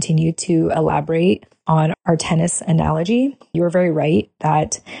you continue to elaborate on our tennis analogy. You were very right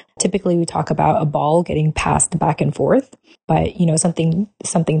that typically we talk about a ball getting passed back and forth. But,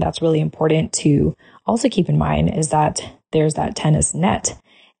 something that's really important to also keep in mind is that there's that tennis net.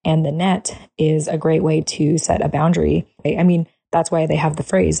 And the net is a great way to set a boundary. I mean, that's why they have the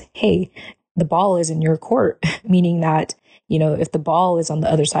phrase, hey, the ball is in your court, meaning that, if the ball is on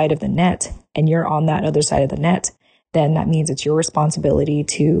the other side of the net and you're on that other side of the net, then that means it's your responsibility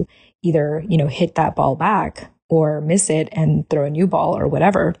to either, hit that ball back or miss it and throw a new ball or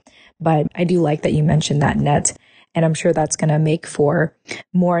whatever. But I do like that you mentioned that net. And I'm sure that's going to make for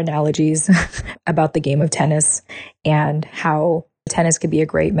more analogies about the game of tennis and how tennis could be a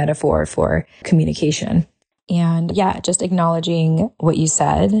great metaphor for communication. And yeah, just acknowledging what you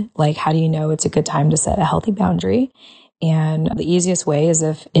said, how do you know it's a good time to set a healthy boundary? And the easiest way is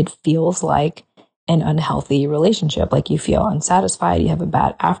if it feels like an unhealthy relationship, you feel unsatisfied, you have a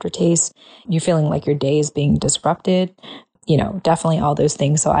bad aftertaste, you're feeling like your day is being disrupted, definitely all those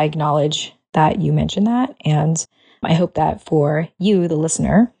things. So I acknowledge that you mentioned that. And I hope that for you, the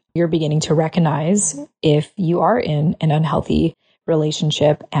listener, you're beginning to recognize if you are in an unhealthy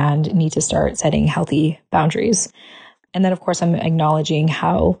relationship and need to start setting healthy boundaries. And then, of course, I'm acknowledging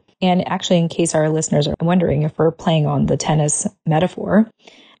how, and actually, in case our listeners are wondering if we're playing on the tennis metaphor,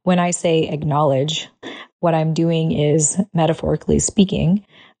 when I say acknowledge, what I'm doing is, metaphorically speaking,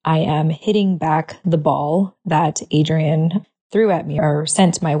 I am hitting back the ball that Adrian threw at me or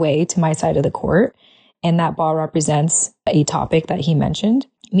sent my way to my side of the court. And that ball represents a topic that he mentioned.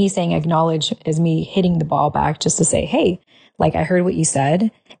 me saying acknowledge is me hitting the ball back just to say, hey, like I heard what you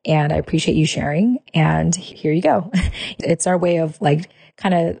said and I appreciate you sharing and here you go. It's our way of like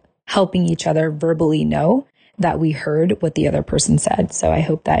kind of helping each other verbally know that we heard what the other person said. So I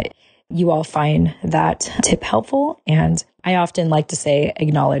hope that you all find that tip helpful. And I often like to say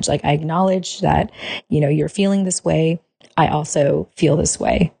acknowledge, like I acknowledge that, you're feeling this way. I also feel this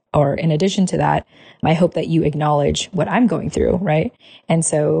way. Or in addition to that, I hope that you acknowledge what I'm going through, right? And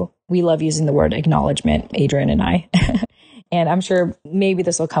so we love using the word acknowledgement, Adrian and I. And I'm sure maybe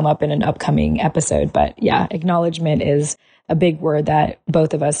this will come up in an upcoming episode, but yeah, acknowledgement is a big word that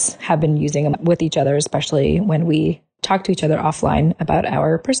both of us have been using with each other, especially when we talk to each other offline about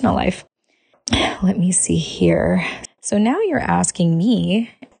our personal life. Let me see here. So now you're asking me,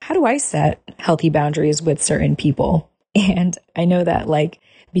 how do I set healthy boundaries with certain people? And I know that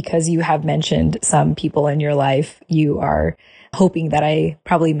because you have mentioned some people in your life, you are hoping that I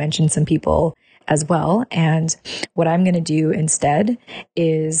probably mentioned some people as well. And what I'm going to do instead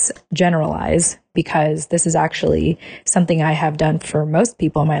is generalize, because this is actually something I have done for most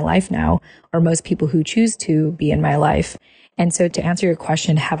people in my life now, or most people who choose to be in my life. And so to answer your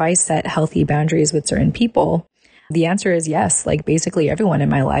question, have I set healthy boundaries with certain people? The answer is yes, basically everyone in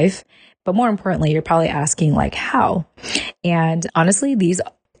my life. But more importantly, you're probably asking how? And honestly, these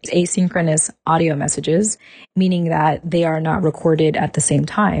asynchronous audio messages, meaning that they are not recorded at the same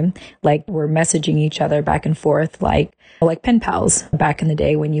time. We're messaging each other back and forth, like pen pals back in the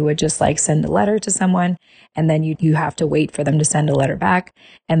day when you would just send a letter to someone and then you have to wait for them to send a letter back.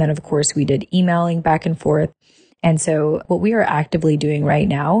 And then of course we did emailing back and forth. And so what we are actively doing right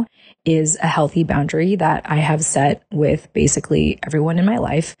now is a healthy boundary that I have set with basically everyone in my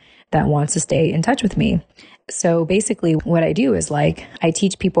life that wants to stay in touch with me. So basically what I do is I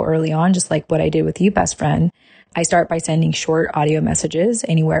teach people early on, just like what I did with you, best friend. I start by sending short audio messages,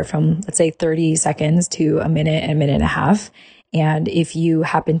 anywhere from, let's say, 30 seconds to a minute and a half. And if you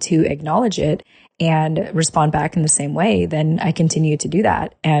happen to acknowledge it and respond back in the same way, then I continue to do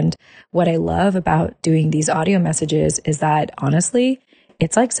that. And what I love about doing these audio messages is that honestly,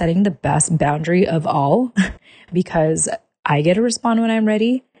 it's like setting the best boundary of all, because I get to respond when I'm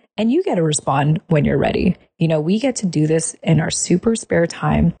ready and you get to respond when you're ready. We get to do this in our super spare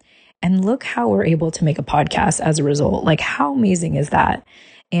time. And look how we're able to make a podcast as a result. How amazing is that?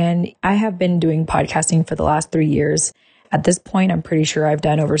 And I have been doing podcasting for the last 3 years. At this point, I'm pretty sure I've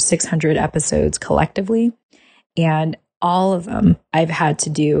done over 600 episodes collectively. And all of them I've had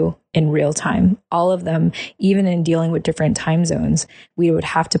to do in real time. All of them, even in dealing with different time zones, we would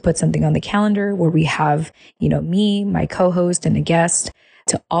have to put something on the calendar where we have, me, my co-host, and a guest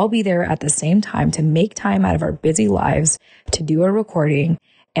to all be there at the same time, to make time out of our busy lives to do a recording.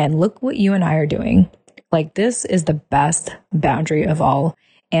 And look what you and I are doing. This is the best boundary of all.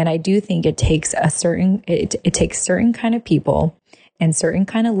 And I do think it takes it takes certain kind of people and certain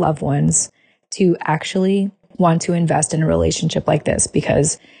kind of loved ones to actually want to invest in a relationship like this,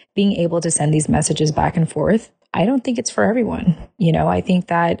 because being able to send these messages back and forth, I don't think it's for everyone. I think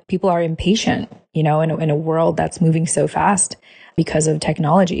that people are impatient, in a world that's moving so fast because of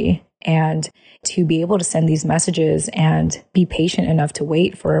technology. And to be able to send these messages and be patient enough to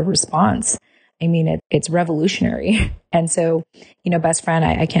wait for a response, it's revolutionary. And so, best friend,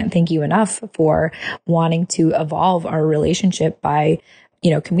 I can't thank you enough for wanting to evolve our relationship by,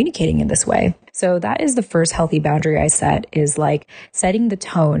 communicating in this way. So that is the first healthy boundary I set, is setting the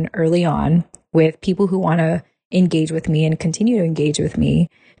tone early on with people who want to engage with me and continue to engage with me,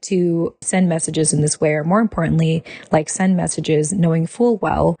 to send messages in this way, or more importantly, send messages knowing full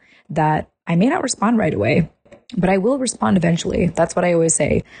well that I may not respond right away, but I will respond eventually. That's what I always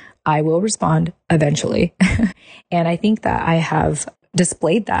say. I will respond eventually. And I think that I have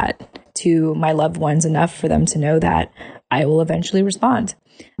displayed that to my loved ones enough for them to know that I will eventually respond.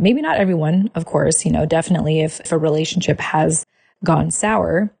 Maybe not everyone, of course, definitely if a relationship has gone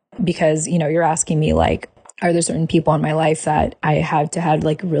sour, because, you're asking me are there certain people in my life that I have to have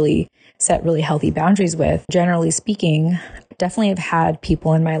really set really healthy boundaries with? Generally speaking, definitely have had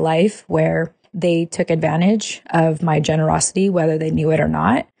people in my life where they took advantage of my generosity, whether they knew it or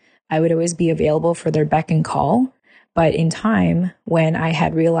not. I would always be available for their beck and call. But in time, when I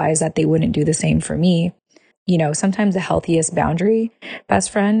had realized that they wouldn't do the same for me, sometimes the healthiest boundary, best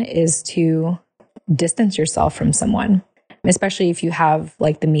friend, is to distance yourself from someone, especially if you have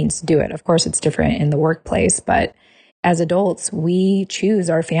the means to do it. Of course, it's different in the workplace, but as adults, we choose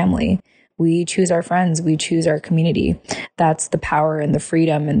our family. We choose our friends. We choose our community. That's the power and the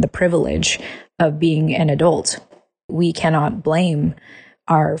freedom and the privilege of being an adult. We cannot blame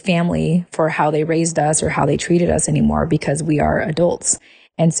our family for how they raised us or how they treated us anymore, because we are adults.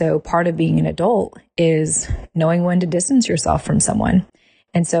 And so part of being an adult is knowing when to distance yourself from someone.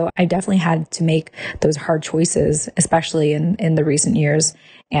 And so I definitely had to make those hard choices, especially in the recent years,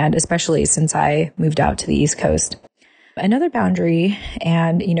 and especially since I moved out to the East Coast. Another boundary,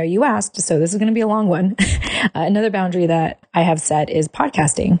 and you asked, so this is going to be a long one. Another boundary that I have set is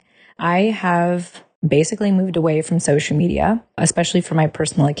podcasting. I have basically moved away from social media, especially for my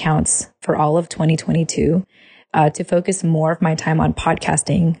personal accounts, for all of 2022, to focus more of my time on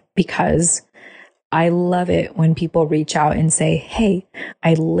podcasting, because I love it when people reach out and say, hey,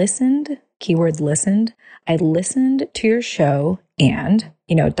 I listened, keywords listened, I listened to your show and, ...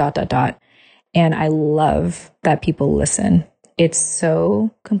 And I love that people listen. It's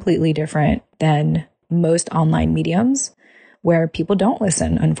so completely different than most online mediums where people don't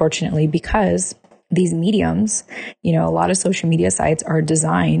listen, unfortunately, because these mediums, a lot of social media sites are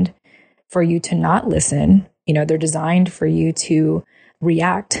designed for you to not listen. They're designed for you to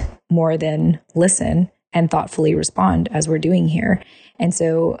react more than listen and thoughtfully respond, as we're doing here. And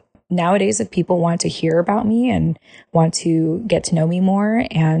so nowadays, if people want to hear about me and want to get to know me more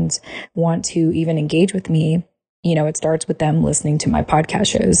and want to even engage with me, it starts with them listening to my podcast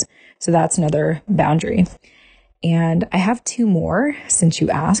shows. So that's another boundary. And I have two more since you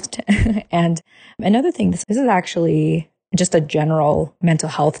asked. And another thing, this is actually just a general mental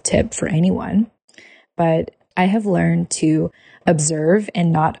health tip for anyone, but I have learned to observe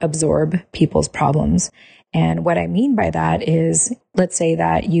and not absorb people's problems. And what I mean by that is, let's say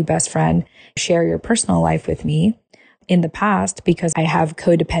that you, best friend, share your personal life with me. In the past, because I have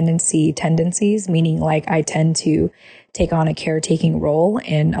codependency tendencies, meaning like I tend to take on a caretaking role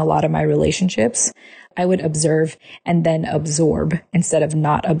in a lot of my relationships, I would observe and then absorb instead of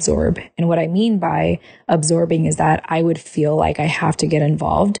not absorb. And what I mean by absorbing is that I would feel like I have to get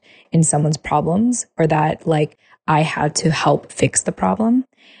involved in someone's problems, or that like I had to help fix the problem.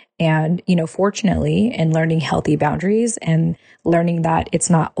 And, fortunately, in learning healthy boundaries and learning that it's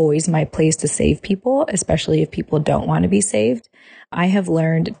not always my place to save people, especially if people don't want to be saved, I have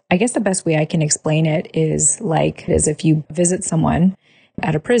learned, I guess the best way I can explain it is if you visit someone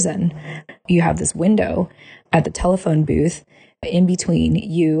at a prison, you have this window at the telephone booth in between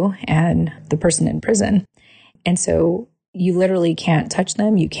you and the person in prison. And so you literally can't touch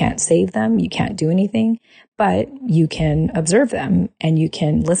them. You can't save them. You can't do anything, but you can observe them and you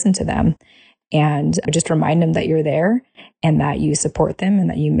can listen to them and just remind them that you're there and that you support them and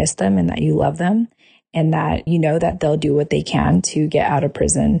that you miss them and that you love them and that you know that they'll do what they can to get out of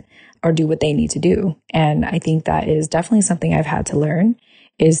prison or do what they need to do. And I think that is definitely something I've had to learn,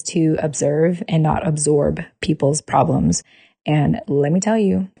 is to observe and not absorb people's problems. And let me tell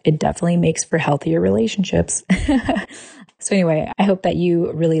you, it definitely makes for healthier relationships. So anyway, I hope that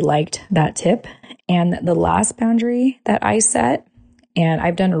you really liked that tip. And the last boundary that I set, and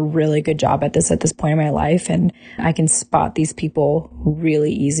I've done a really good job at this point in my life, and I can spot these people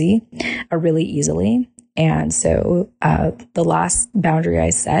really easily. And so the last boundary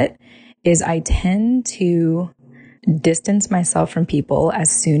I set is I tend to distance myself from people as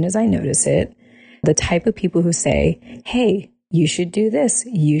soon as I notice it. The type of people who say, hey, you should do this,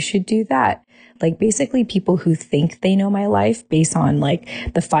 you should do that. Like basically people who think they know my life based on like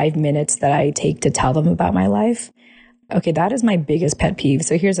the 5 minutes that I take to tell them about my life. Okay, that is my biggest pet peeve.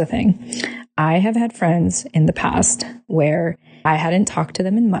 So here's the thing. I have had friends in the past where I hadn't talked to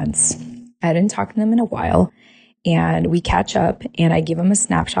them in months. I hadn't talked to them in a while. And we catch up and I give them a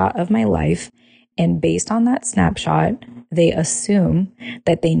snapshot of my life. And based on that snapshot, they assume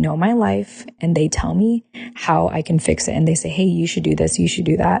that they know my life and they tell me how I can fix it. And they say, hey, you should do this, you should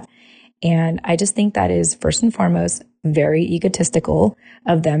do that. And I just think that is first and foremost very egotistical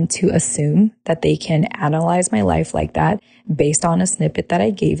of them to assume that they can analyze my life like that based on a snippet that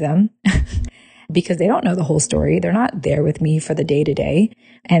I gave them because they don't know the whole story. They're not there with me for the day to day.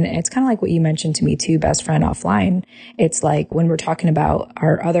 And it's kind of like what you mentioned to me too, best friend, offline. It's like when we're talking about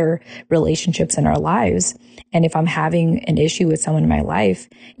our other relationships in our lives. And if I'm having an issue with someone in my life,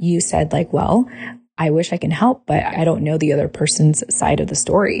 you said like, well, I wish I can help, but I don't know the other person's side of the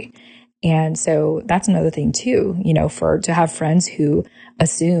story. And so that's another thing too, to have friends who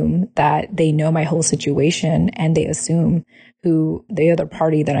assume that they know my whole situation and they assume who the other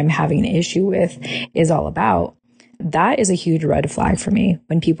party that I'm having an issue with is all about. That is a huge red flag for me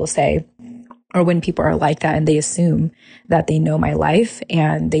when people say, or when people are like that and they assume that they know my life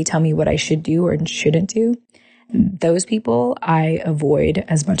and they tell me what I should do or shouldn't do. Those people I avoid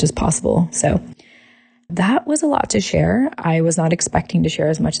as much as possible. So that was a lot to share. I was not expecting to share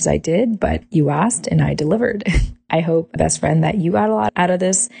as much as I did, but you asked and I delivered. I hope, best friend, that you got a lot out of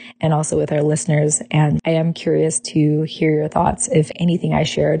this and also with our listeners. And I am curious to hear your thoughts if anything I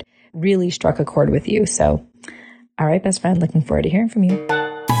shared really struck a chord with you. So, all right, best friend, looking forward to hearing from you.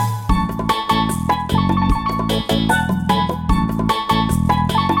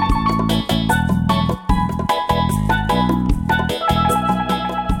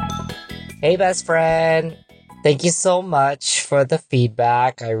 Hey, best friend. Thank you so much for the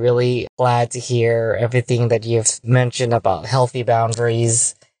feedback. I'm really glad to hear everything that you've mentioned about healthy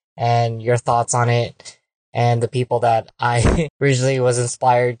boundaries and your thoughts on it, and the people that I originally was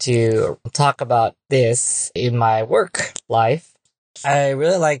inspired to talk about this in my work life. I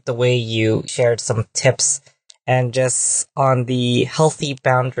really like the way you shared some tips and just on the healthy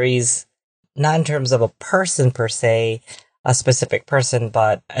boundaries, not in terms of a person per se, a specific person,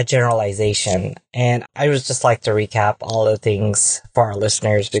 but a generalization. And I would just like to recap all the things for our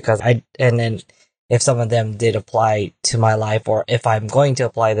listeners because and then if some of them did apply to my life or if I'm going to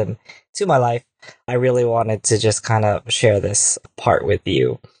apply them to my life, I really wanted to just kind of share this part with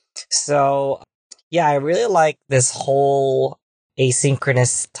you. So yeah, I really like this whole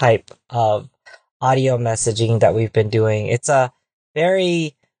asynchronous type of audio messaging that we've been doing. It's a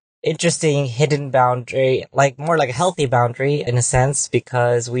very interesting hidden boundary, like more like a healthy boundary in a sense,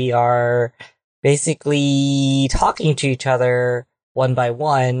 because we are basically talking to each other one by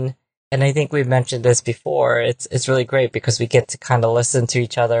one. And I think we've mentioned this before. It's really great because we get to kind of listen to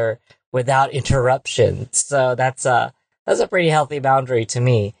each other without interruption. So that's a pretty healthy boundary to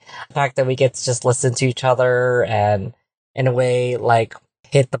me. The fact that we get to just listen to each other and in a way like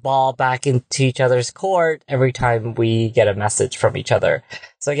hit the ball back into each other's court every time we get a message from each other.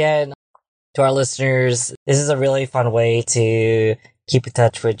 So again, to our listeners, this is a really fun way to keep in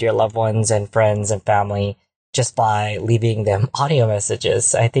touch with your loved ones and friends and family just by leaving them audio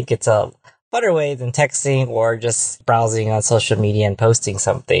messages. I think it's a better way than texting or just browsing on social media and posting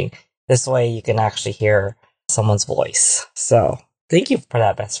something. This way you can actually hear someone's voice. So thank you for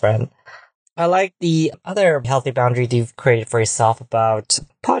that, best friend. I like the other healthy boundary you've created for yourself about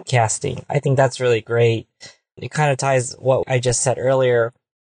podcasting. I think that's really great. It kind of ties what I just said earlier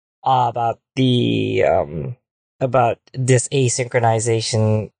about the about this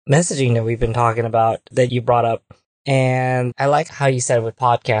asynchronization messaging that we've been talking about that you brought up. And I like how you said with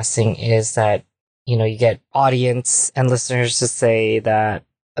podcasting is that, you know, you get audience and listeners to say that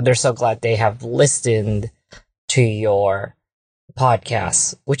they're so glad they have listened to your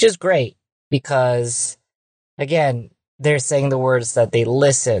podcast, which is great. Because, again, they're saying the words that they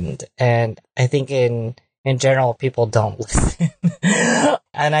listened. And I think in general, people don't listen.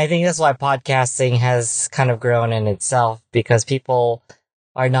 And I think that's why podcasting has kind of grown in itself, because people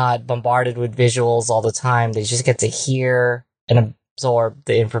are not bombarded with visuals all the time. They just get to hear and absorb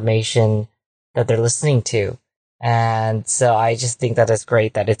the information that they're listening to. And so I just think that it's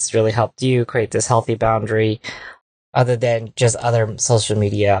great that it's really helped you create this healthy boundary, other than just other social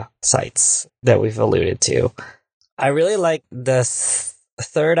media sites that we've alluded to. I really like this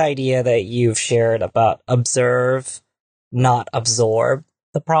third idea that you've shared about observe, not absorb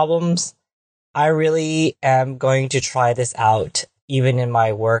the problems. I really am going to try this out even in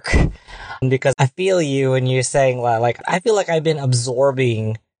my work because I feel you when you're saying that, like, I feel like I've been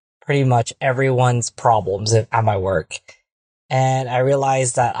absorbing pretty much everyone's problems at my work. And I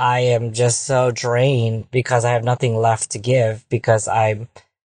realized that I am just so drained because I have nothing left to give because I'm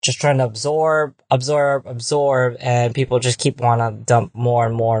just trying to absorb, and people just keep want to dump more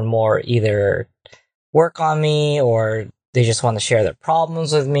and more and more, either work on me or they just want to share their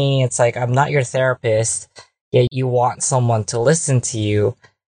problems with me. It's like, I'm not your therapist, yet you want someone to listen to you.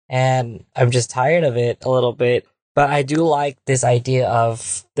 And I'm just tired of it a little bit. But I do like this idea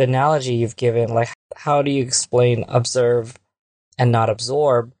of the analogy you've given. Like, how do you explain observe and not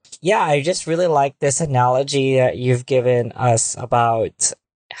absorb? Yeah, I just really like this analogy that you've given us about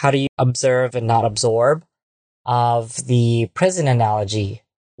how do you observe and not absorb of the prison analogy,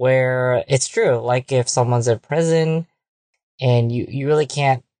 where it's true. Like, if someone's in prison and you really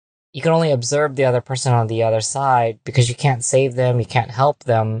can't, you can only observe the other person on the other side because you can't save them, you can't help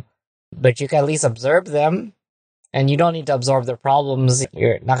them, but you can at least observe them. And you don't need to absorb their problems.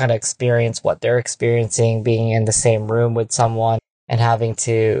 You're not going to experience what they're experiencing being in the same room with someone and having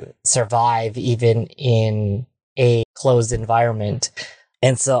to survive even in a closed environment.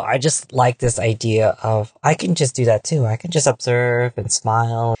 And so I just like this idea of, I can just do that too. I can just observe and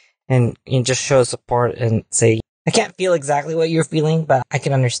smile and just show support and say, I can't feel exactly what you're feeling, but I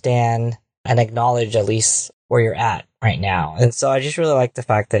can understand and acknowledge at least where you're at right now. And so I just really like the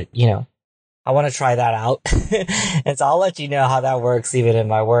fact that, I want to try that out. And so I'll let you know how that works even in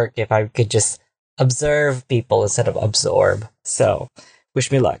my work if I could just observe people instead of absorb. So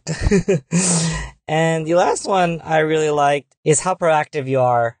wish me luck. And the last one I really liked is how proactive you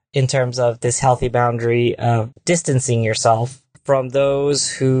are in terms of this healthy boundary of distancing yourself from those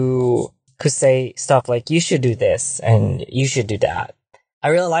who say stuff like, you should do this and you should do that. I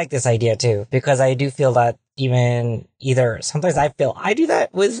really like this idea too, because I do feel that even either sometimes I feel I do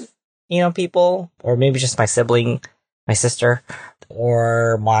that with, people, or maybe just my sibling, my sister,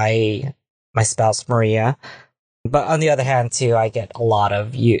 or my spouse, Maria. But on the other hand, too, I get a lot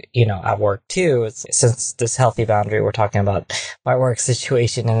of at work too, since this healthy boundary, we're talking about my work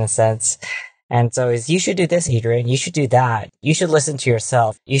situation in a sense. And so you should do this, Adrian. You should do that. You should listen to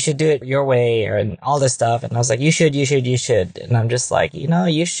yourself. You should do it your way and all this stuff. And I was like, you should. And I'm just like,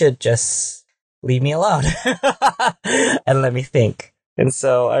 you should just leave me alone and let me think. And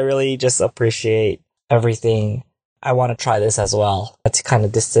so I really just appreciate everything. I want to try this as well, to kind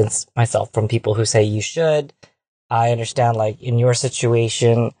of distance myself from people who say you should. I understand, like, in your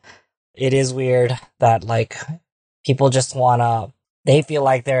situation, it is weird that, like, people just they feel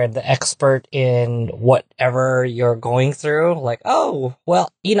like they're the expert in whatever you're going through. Like, oh,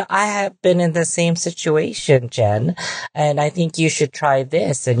 well, I have been in the same situation, Jen, and I think you should try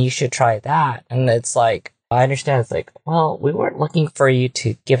this and you should try that. And it's like, I understand. It's like, well, we weren't looking for you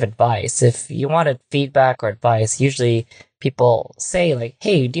to give advice. If you wanted feedback or advice, usually people say, like,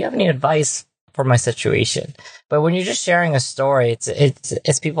 hey, do you have any advice for my situation? But when you're just sharing a story,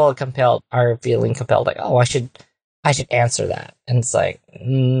 it's people are feeling compelled, like, oh, I should answer that. And it's like,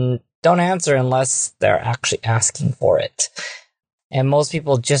 don't answer unless they're actually asking for it. And most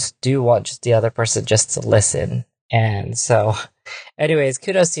people just do want just the other person just to listen. And so anyways,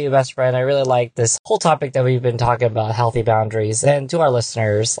 kudos to you, best friend. I really like this whole topic that we've been talking about, healthy boundaries. And to our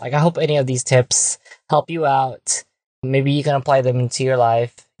listeners, like, I hope any of these tips help you out. Maybe you can apply them into your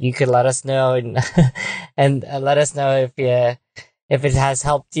life. You could let us know and let us know if it has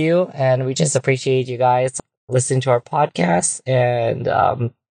helped you. And we just appreciate you guys listening to our podcast. And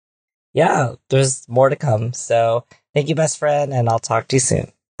there's more to come. So thank you, best friend, and I'll talk to you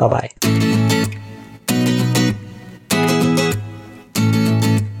soon. Bye-bye.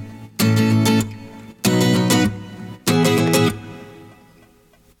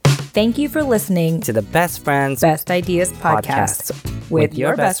 Thank you for listening to the Best Friends Best Ideas podcast with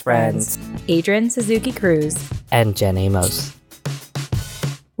your best friends, Adrian Suzuki Cruz and Jen Amos.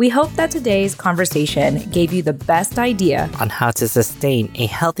 We hope that today's conversation gave you the best idea on how to sustain a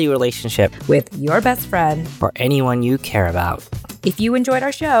healthy relationship with your best friend or anyone you care about. If you enjoyed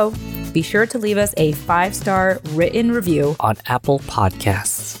our show, be sure to leave us a 5-star written review on Apple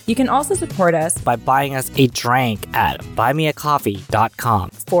Podcasts. You can also support us by buying us a drink at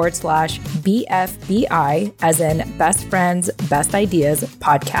buymeacoffee.com/BFBI, as in Best Friends, Best Ideas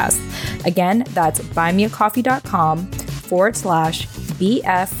podcast. Again, that's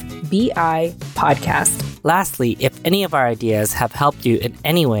buymeacoffee.com/BFBI podcast. Lastly, if any of our ideas have helped you in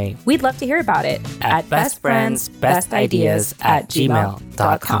any way, we'd love to hear about it at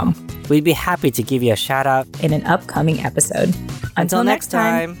bestfriendsbestideas@gmail.com. We'd be happy to give you a shout out in an upcoming episode. Until next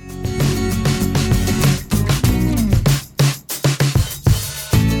time.